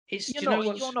 It's You're do you know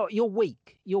not, what's you're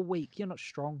weak. You're weak. You're not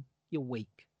strong. You're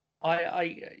weak.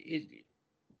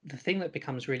 the thing that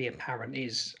becomes really apparent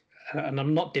is, and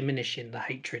I'm not diminishing the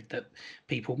hatred that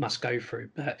people must go through,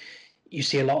 but you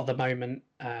see a lot of the moment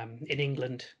in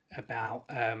England about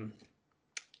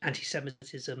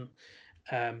anti-Semitism.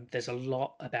 There's a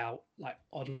lot about like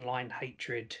online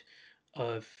hatred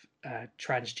of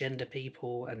transgender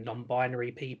people and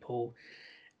non-binary people,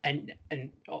 and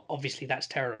obviously that's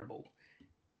terrible.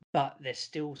 But there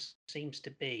still seems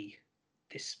to be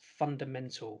this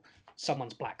fundamental: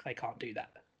 someone's black, they can't do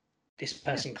that. This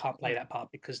Yeah. person can't play that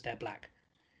part because they're black.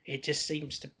 It just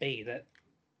seems to be that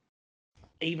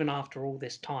even after all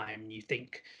this time, you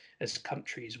think as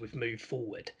countries we've moved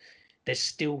forward, there's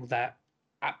still that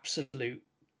absolute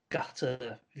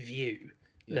gutter view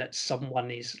that someone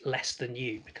is less than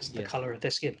you because of the color of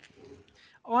their skin.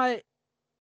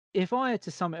 If I had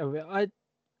to sum it up,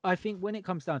 I think when it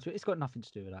comes down to it, it's got nothing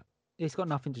to do with that. It's got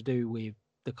nothing to do with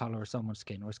the color of someone's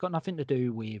skin, or it's got nothing to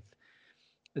do with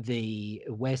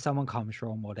where someone comes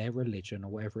from or their religion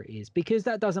or whatever it is, because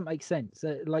that doesn't make sense.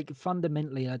 Like,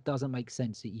 fundamentally, that doesn't make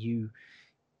sense that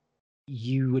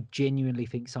you would genuinely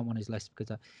think someone is less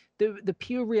because the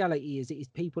pure reality is it is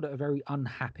people that are very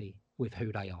unhappy with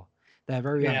who they are. They're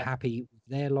very Yeah. unhappy with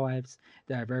their lives.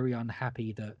 They're very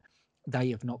unhappy that they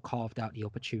have not carved out the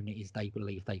opportunities they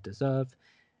believe they deserve.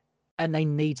 And they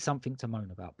need something to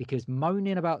moan about, because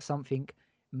moaning about something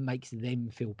makes them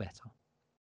feel better.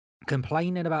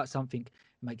 Complaining about something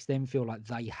makes them feel like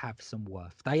they have some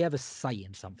worth. They have a say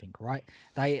in something, right?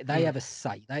 They have a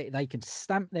say. They can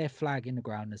stamp their flag in the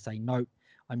ground and say, nope,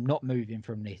 I'm not moving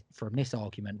from this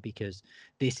argument because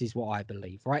this is what I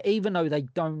believe, right? Even though they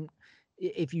don't,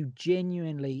 if you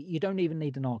genuinely, you don't even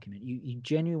need an argument. You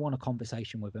genuinely want a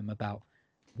conversation with them about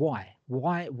why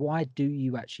do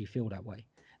you actually feel that way?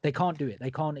 They can't do it.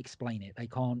 They can't explain it. They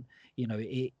can't,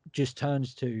 it just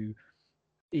turns to,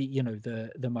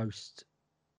 the most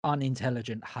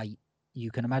unintelligent hate you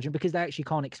can imagine, because they actually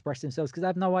can't express themselves because they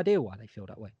have no idea why they feel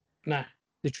that way. No.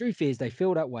 The truth is they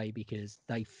feel that way because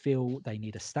they feel they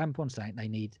need a stamp on something, they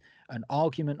need an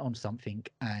argument on something.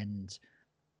 And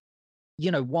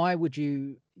why would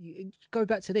you go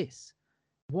back to this?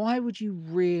 Why would you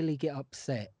really get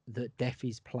upset that Death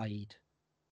is played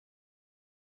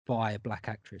by a black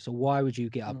actress? Or why would you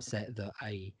get upset that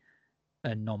a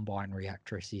non-binary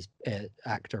actor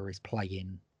is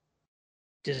playing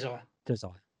Desire?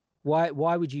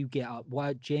 Why would you get up?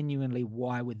 Why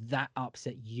would that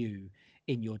upset you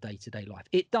in your day-to-day life?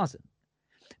 It doesn't.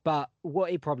 But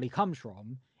what it probably comes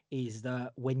from is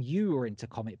that when you were into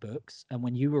comic books and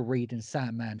when you were reading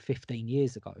Sandman 15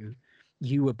 years ago,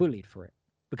 you were bullied for it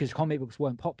because comic books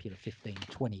weren't popular 15,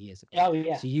 20 years ago. Oh,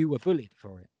 yeah. So you were bullied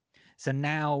for it. So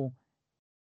now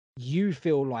you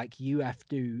feel like you have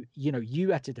to, you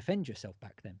had to defend yourself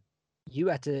back then. You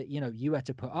had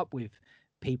to put up with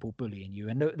people bullying you.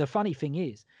 And the funny thing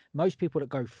is, most people that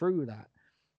go through that,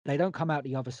 they don't come out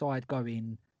the other side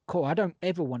going, cool, I don't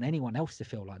ever want anyone else to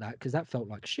feel like that, because that felt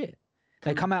like shit.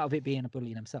 They come out of it being a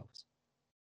bully themselves.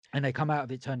 And they come out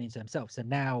of it turning into themselves. And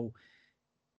now,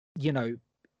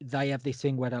 they have this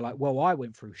thing where they're like, well, I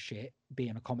went through shit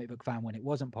being a comic book fan when it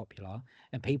wasn't popular,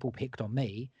 and people picked on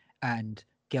me, and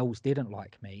girls didn't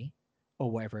like me,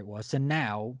 or whatever it was. So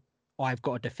now I've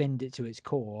got to defend it to its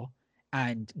core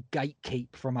and gatekeep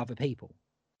from other people,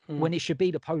 when it should be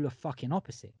the polar fucking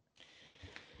opposite.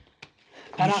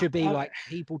 You should be like,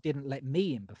 people didn't let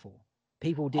me in before.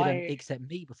 People didn't accept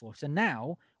me before. So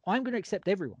now I'm going to accept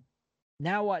everyone.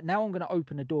 Now I'm going to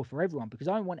open the door for everyone, because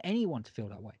I don't want anyone to feel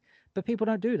that way. But people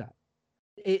don't do that.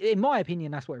 In my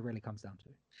opinion, that's what it really comes down to.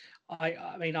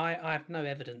 I mean, I have no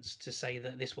evidence to say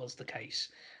that this was the case.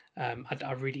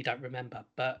 I really don't remember,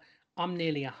 but I'm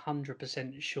nearly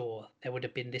 100% sure there would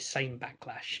have been this same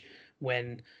backlash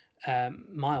when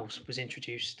Miles was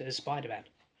introduced as Spider-Man,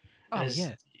 as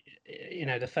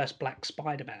the first Black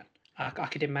Spider-Man. I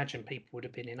could imagine people would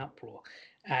have been in uproar.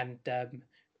 And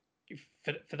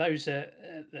for those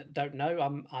that don't know,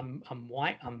 I'm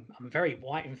white. I'm very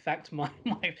white. In fact, my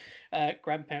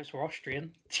grandparents were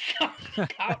Austrian.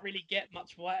 Can't really get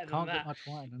much whiter than that. Get much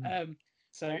whiter than that.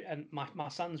 And my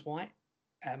son's white.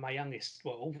 My youngest,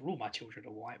 well, all my children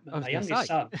are white, but I was my gonna youngest say.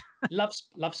 son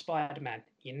loves Spider-Man.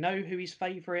 You know who his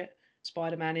favorite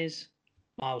Spider-Man is?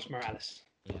 Miles Morales.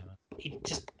 Yeah.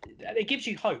 It gives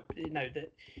you hope,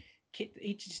 that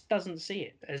he just doesn't see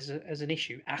it as an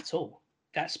issue at all.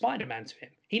 That's Spider-Man to him.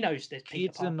 He knows there's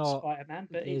Peter Kids are Parker, not. Spider-Man,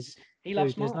 but he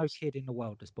loves Dude, there's no Miles. kid in the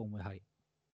world that's born with hate.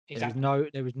 Exactly.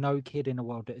 There is no kid in the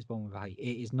world that is born with hate.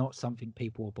 It is not something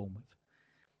people are born with.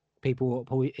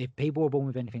 If people are born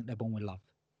with anything, they're born with love.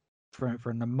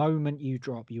 From the moment you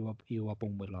drop, you are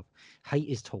born with love. Hate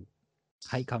is taught.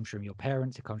 Hate comes from your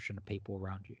parents. It comes from the people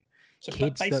around you. So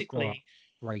Kids that grow up basically,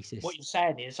 racist. what you're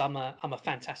saying is I'm a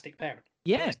fantastic parent.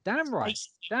 Yeah, damn right,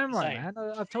 saying. man.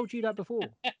 I've told you that before.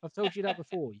 I've told you that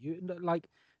before. You like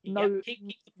Yep, keep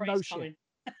the praise no coming.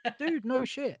 shit, dude. No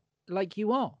shit. Like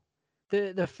you are.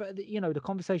 The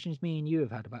conversations me and you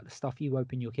have had about the stuff you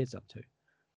open your kids up to,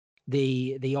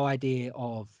 the idea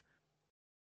of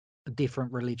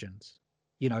different religions,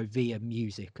 via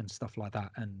music and stuff like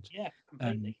that, and Yeah,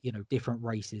 completely. different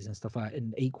races and stuff like that,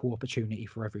 and equal opportunity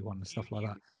for everyone and stuff like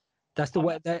that. That's the I'm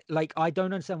way that, like, I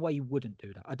don't understand why you wouldn't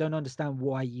do that. I don't understand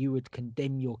why you would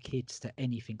condemn your kids to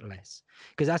anything less,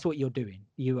 because that's what you're doing.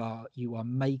 You are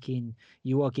giving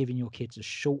your kids a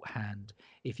shorthand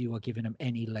if you are giving them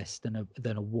any less than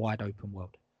a wide open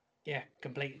world. Yeah,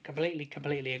 completely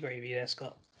agree with you there,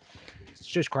 Scott. It's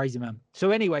just crazy, man.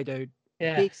 So anyway, dude,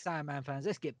 Yeah. big Sandman fans,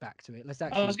 let's get back to it. Let's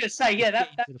actually. I was going to say, yeah,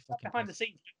 that behind plot. the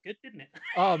scenes looked good, didn't it?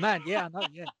 Oh man, yeah, I know,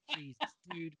 yeah, Jesus,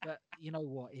 dude. But you know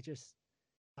what? It just,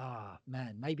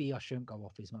 man, maybe I shouldn't go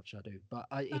off as much as I do, but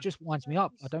it just winds me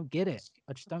up. I don't get it.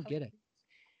 I just don't get it.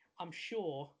 I'm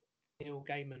sure Neil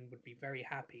Gaiman would be very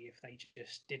happy if they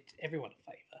just did everyone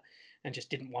a favour and just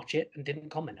didn't watch it and didn't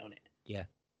comment on it. Yeah,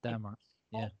 damn right.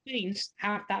 Yeah, Means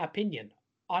have that opinion.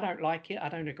 I don't like it. I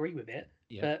don't agree with it,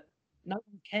 yeah, but no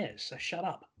one cares. So shut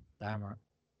up. damn right.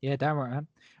 Yeah, damn right, man.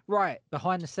 Right,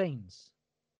 behind the scenes,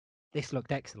 this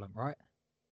looked excellent, right?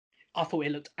 I thought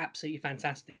it looked absolutely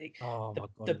fantastic. Oh The my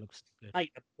god, it the looks good.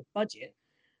 mate, the budget.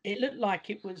 It looked like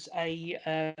it was a.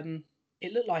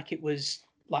 It looked like it was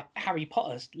like Harry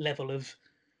Potter's level of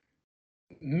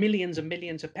millions and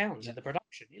millions of pounds Yeah. of the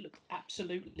production. It looked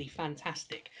absolutely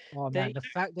fantastic. Oh man, They, the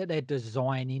fact that they're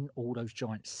designing all those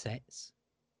giant sets,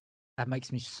 that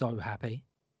makes me so happy.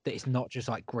 That it's not just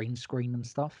like green screen and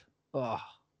stuff. Oh,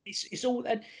 it's all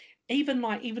and even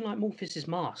like Morpheus's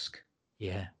mask.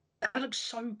 yeah. That looks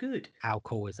so good. How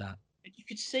cool is that? You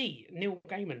could see Neil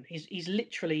Gaiman. He's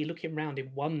literally looking around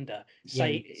in wonder. Yeah,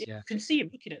 Say, yes, yeah. you can see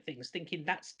him looking at things, thinking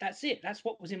that's it. That's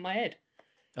what was in my head.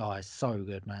 Oh, it's so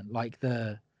good, man. Like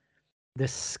the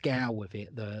scale of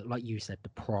it, the like you said, the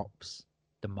props,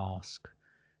 the mask,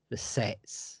 the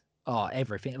sets, oh,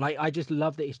 everything. Like I just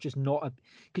love that it's just not a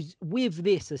because with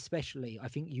this especially, I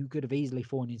think you could have easily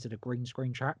fallen into the green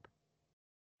screen trap.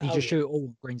 You Oh just yeah, shoot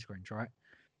all green screens, right?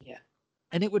 yeah.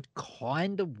 And it would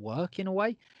kind of work in a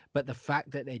way, but the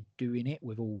fact that they're doing it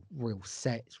with all real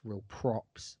sets, real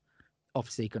props,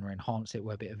 obviously going to enhance it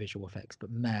with a bit of visual effects. But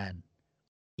man,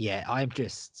 yeah, it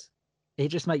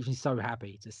just makes me so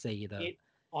happy to see that It.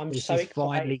 I'm this so is excited.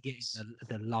 finally getting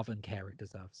the love and care it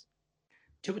deserves.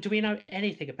 Do we know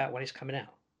anything about when it's coming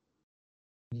out?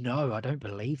 No, I don't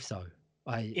believe so.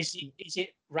 I Is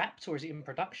it wrapped or is it in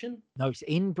production? No, it's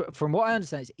in. From what I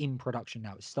understand, it's in production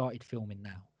now. It started filming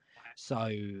now.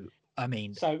 So I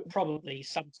mean, So probably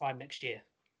sometime next year.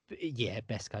 yeah,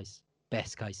 best case,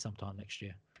 sometime next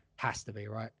year has to be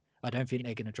right. I don't think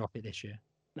they're going to drop it this year.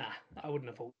 Nah, I wouldn't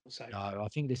have thought so. No, I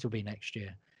think this will be next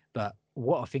year. But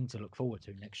what a thing to look forward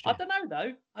to next I year. don't know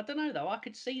though. I don't know though. I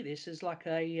could see this as like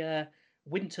a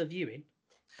winter viewing.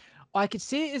 I could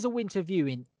see it as a winter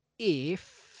viewing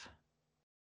if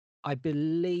I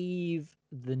believe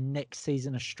the next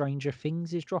season of Stranger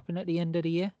Things is dropping at the end of the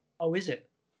year. Oh, is it?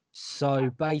 So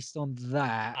based on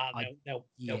that, They'll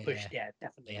push. yeah, Yeah,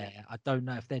 definitely. Yeah. yeah, I don't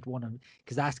know if they'd want to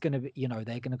because that's going to be,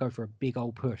 they're going to go for a big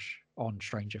old push on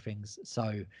Stranger Things.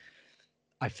 So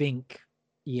I think,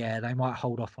 yeah, they might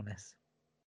hold off on this.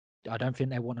 I don't think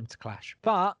they want them to clash,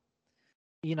 but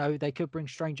they could bring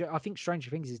Stranger. I think Stranger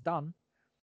Things is done.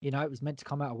 It was meant to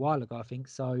come out a while ago, I think.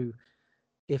 So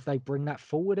if they bring that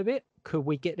forward a bit, could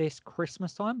we get this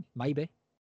Christmas time? Maybe.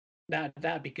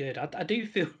 That'd be good. I do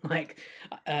feel like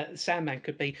Sandman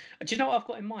could be. Do you know what I've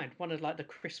got in mind? One of like the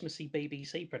Christmassy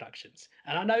BBC productions.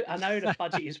 And I know the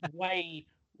budget is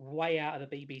way out of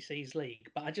the BBC's league,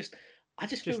 but I just feel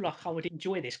Just like I would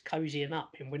enjoy this cozying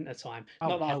up in wintertime.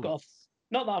 oh hell yes.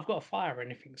 Not that I've got a fire or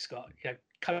anything, Scott.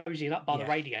 Cozying up by the Yeah.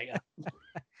 radiator.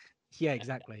 Yeah,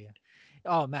 exactly. Yeah.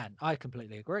 Oh man, I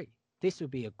completely agree. This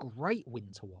would be a great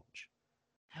winter watch.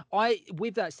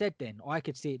 With that said, then I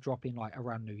could see it dropping like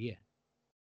around New Year,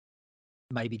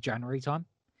 maybe January time,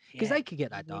 because Yeah, they could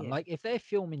get that done. yeah. Like if they're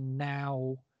filming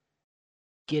now,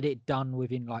 get it done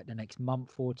within like the next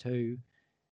month or two.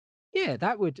 Yeah,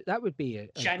 that would be a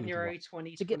good one January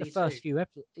to get the 2022. first few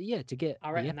episodes. Yeah, to get I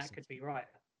the reckon that episodes. could be right.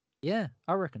 Yeah,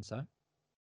 I reckon so.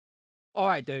 All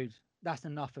right, dude, that's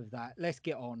enough of that. Let's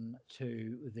get on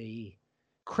to the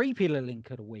creepy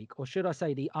link of the week, or should I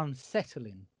say the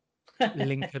unsettling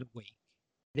link of the week.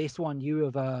 This one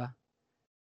you've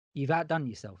outdone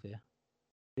yourself here.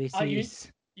 This Oh, you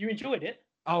is you enjoyed it?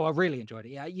 oh, I really enjoyed it.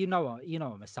 Yeah,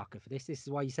 I'm a sucker for this. This is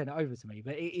why you sent it over to me.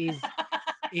 But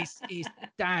it's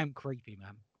damn creepy,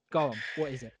 man. Go on,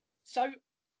 what is it? So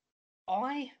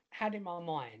I had in my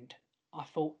mind, I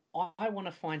thought I want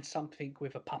to find something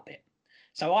with a puppet.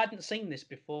 So I hadn't seen this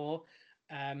before.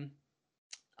 Um,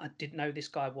 I didn't know this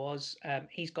guy was.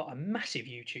 He's got a massive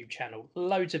YouTube channel,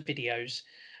 loads of videos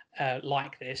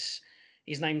like this.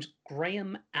 His name's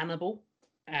Graham Annable,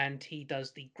 and he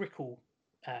does the Grickle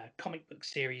comic book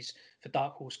series for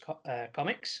Dark Horse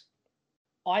Comics.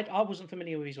 I wasn't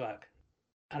familiar with his work,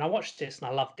 and I watched this and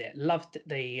I loved it. Loved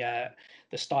the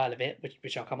style of it,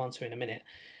 which I'll come on to in a minute.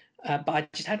 But I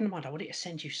just had in mind I wanted to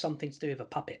send you something to do with a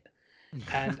puppet,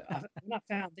 and when I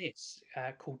found this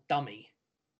called Dummy,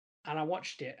 and I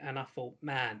watched it and I thought,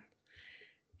 man,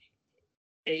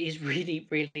 it is really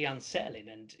really unsettling.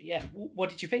 And yeah, what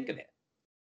did you think of it?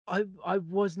 I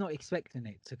was not expecting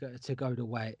it to go the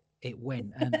way it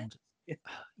went, and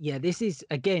yeah, this is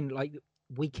again like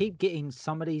we keep getting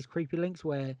some of these creepy links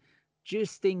where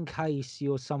just in case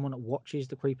you're someone that watches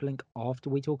the Creeper Link after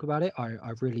we talk about it, I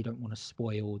really don't want to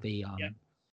spoil the Yeah.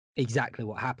 exactly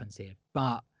what happens here.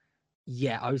 But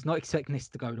yeah, I was not expecting this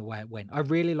to go the way it went. I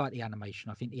really like the animation.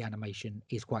 I think the animation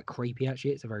is quite creepy,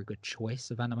 actually. It's a very good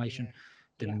choice of animation. Yeah.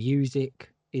 The Yeah. music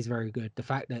is very good. The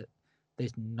fact that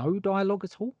there's no dialogue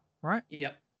at all, right?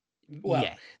 Yep. Well,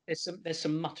 Yeah. there's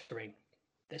some muttering.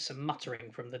 There's some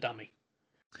muttering from the dummy.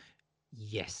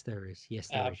 Yes, there is. Yes,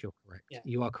 there is. You're correct. Yeah.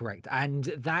 You are correct. And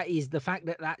that is the fact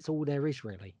that that's all there is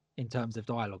really in terms of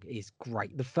dialogue is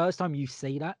great. The first time you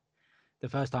see that, the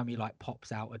first time he like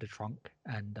pops out of the trunk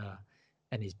and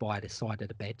is by the side of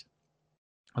the bed.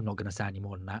 I'm not going to say any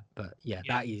more than that, but yeah,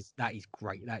 Yeah. that is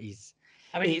great. That is,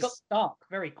 I mean, it got it's dark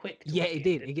very quick yeah, towards it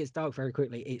the end. did. It gets dark very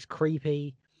quickly. It's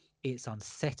creepy. It's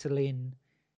unsettling.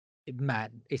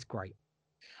 Man, it's great.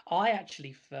 I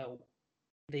actually felt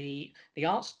the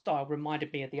art style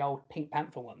reminded me of the old Pink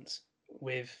Panther ones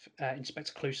with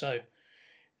Inspector Clouseau.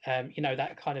 You know,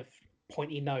 that kind of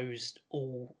pointy nosed,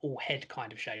 all head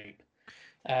kind of shape.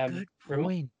 Good Rem-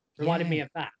 point. reminded Yeah, me of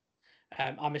that.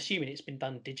 I'm assuming it's been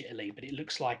done digitally, but it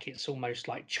looks like it's almost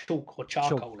like chalk or chalk.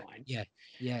 charcoal lines. Yeah,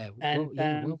 yeah. And Well,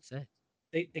 yeah. Well said.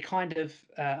 the kind of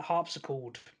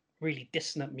harpsichord, really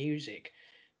dissonant music,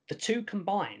 the two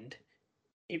combined,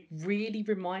 it really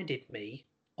reminded me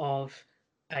of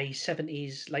a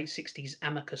 70s, late 60s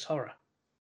Amicus horror.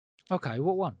 Okay,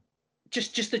 what one?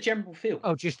 Just the general feel.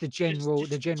 Oh, just the Just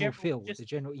the general general, feel, the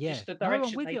general. Yeah. just the No, I'm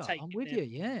direction with they you. take I'm in with their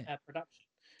you. Yeah, production.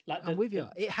 Like I'm with you.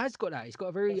 It has got that. It's got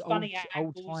a very funny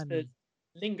old angles, the timey.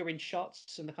 lingering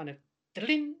shots, and the kind of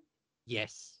diddling,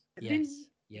 Yes, diddling.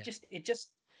 yes, yeah, It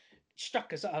just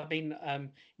struck us. I mean, you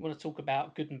want to talk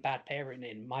about good and bad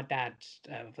parenting? My dad,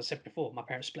 as I said before, my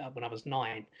parents split up when I was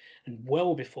 9, and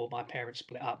well before my parents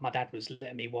split up, my dad was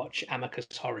letting me watch Amicus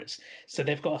horrors. So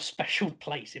they've got a special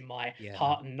place in my yeah, man.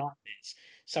 heart and nightmares.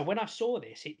 So when I saw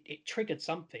this, it triggered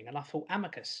something, and I thought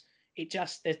Amicus. It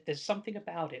just there's something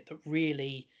about it that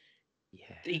really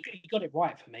Yeah. he got it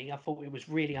right for me. I thought it was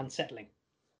really unsettling.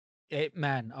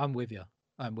 Man, I'm with you.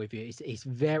 I'm with you. It's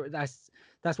very that's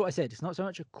what I said. It's not so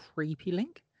much a creepy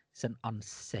link, it's an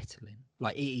unsettling.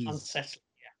 Like it is Unsettling.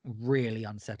 really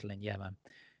unsettling. Yeah, man.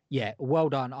 Yeah, well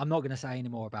done. I'm not going to say any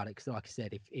more about it because, like I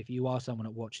said, if you are someone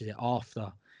that watches it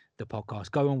after the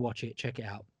podcast, go and watch it. Check it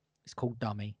out. It's called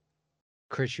Dummy.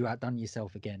 Chris, you outdone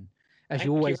yourself again, as you Thank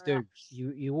you always very do. much.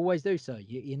 You always do, sir.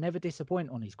 You never disappoint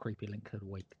on his creepy link of the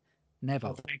week. Never.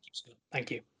 Well, thank you, Scott.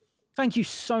 Thank you. Thank you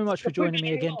so much for You're putting joining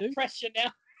me me under a again, lot of dude. pressure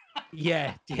now.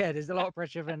 Yeah, yeah. There's a lot of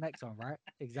pressure for the next one, right?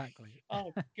 Exactly.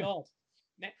 Oh God.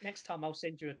 Next time I'll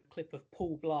send you a clip of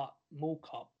Paul Blart Mall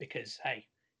Cop because hey, is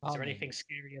I there mean, anything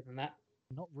scarier than that?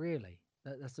 not really.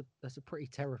 That's a pretty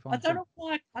I terrifying don't film. know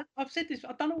why I've said this.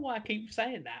 I don't know why I keep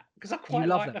saying that because I You quite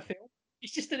love like that the film. film.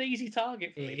 It's just an easy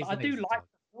target for It me, but is I an do easy like target.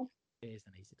 the film. It is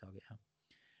an easy target. Huh?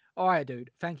 All right, dude.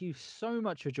 Thank you so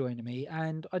much for joining me,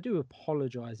 and I do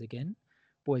apologize again,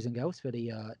 boys and girls, for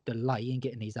the delay in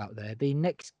getting these out there. The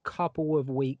next couple of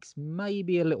weeks may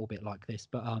be a little bit like this,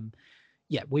 but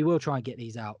yeah, we will try and get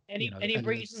these out. Any At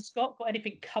reason, least Scott? Got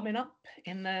anything coming up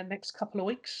in the next couple of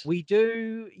weeks? we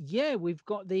do. Yeah, we've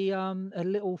got the a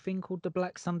little thing called the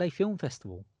Black Sunday Film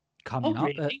Festival coming Oh, up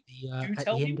really? Do at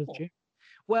tell the me end of more. June.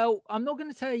 Well, I'm not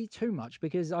going to tell you too much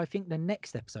because I think the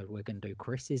next episode we're going to do,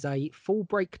 Chris, is a full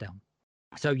breakdown.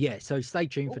 So yeah, so stay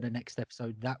tuned for Cool. the next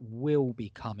episode. That will be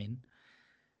coming.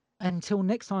 Until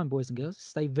next time, boys and girls,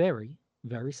 stay very,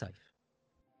 very safe.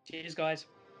 Cheers, guys.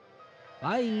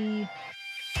 Bye.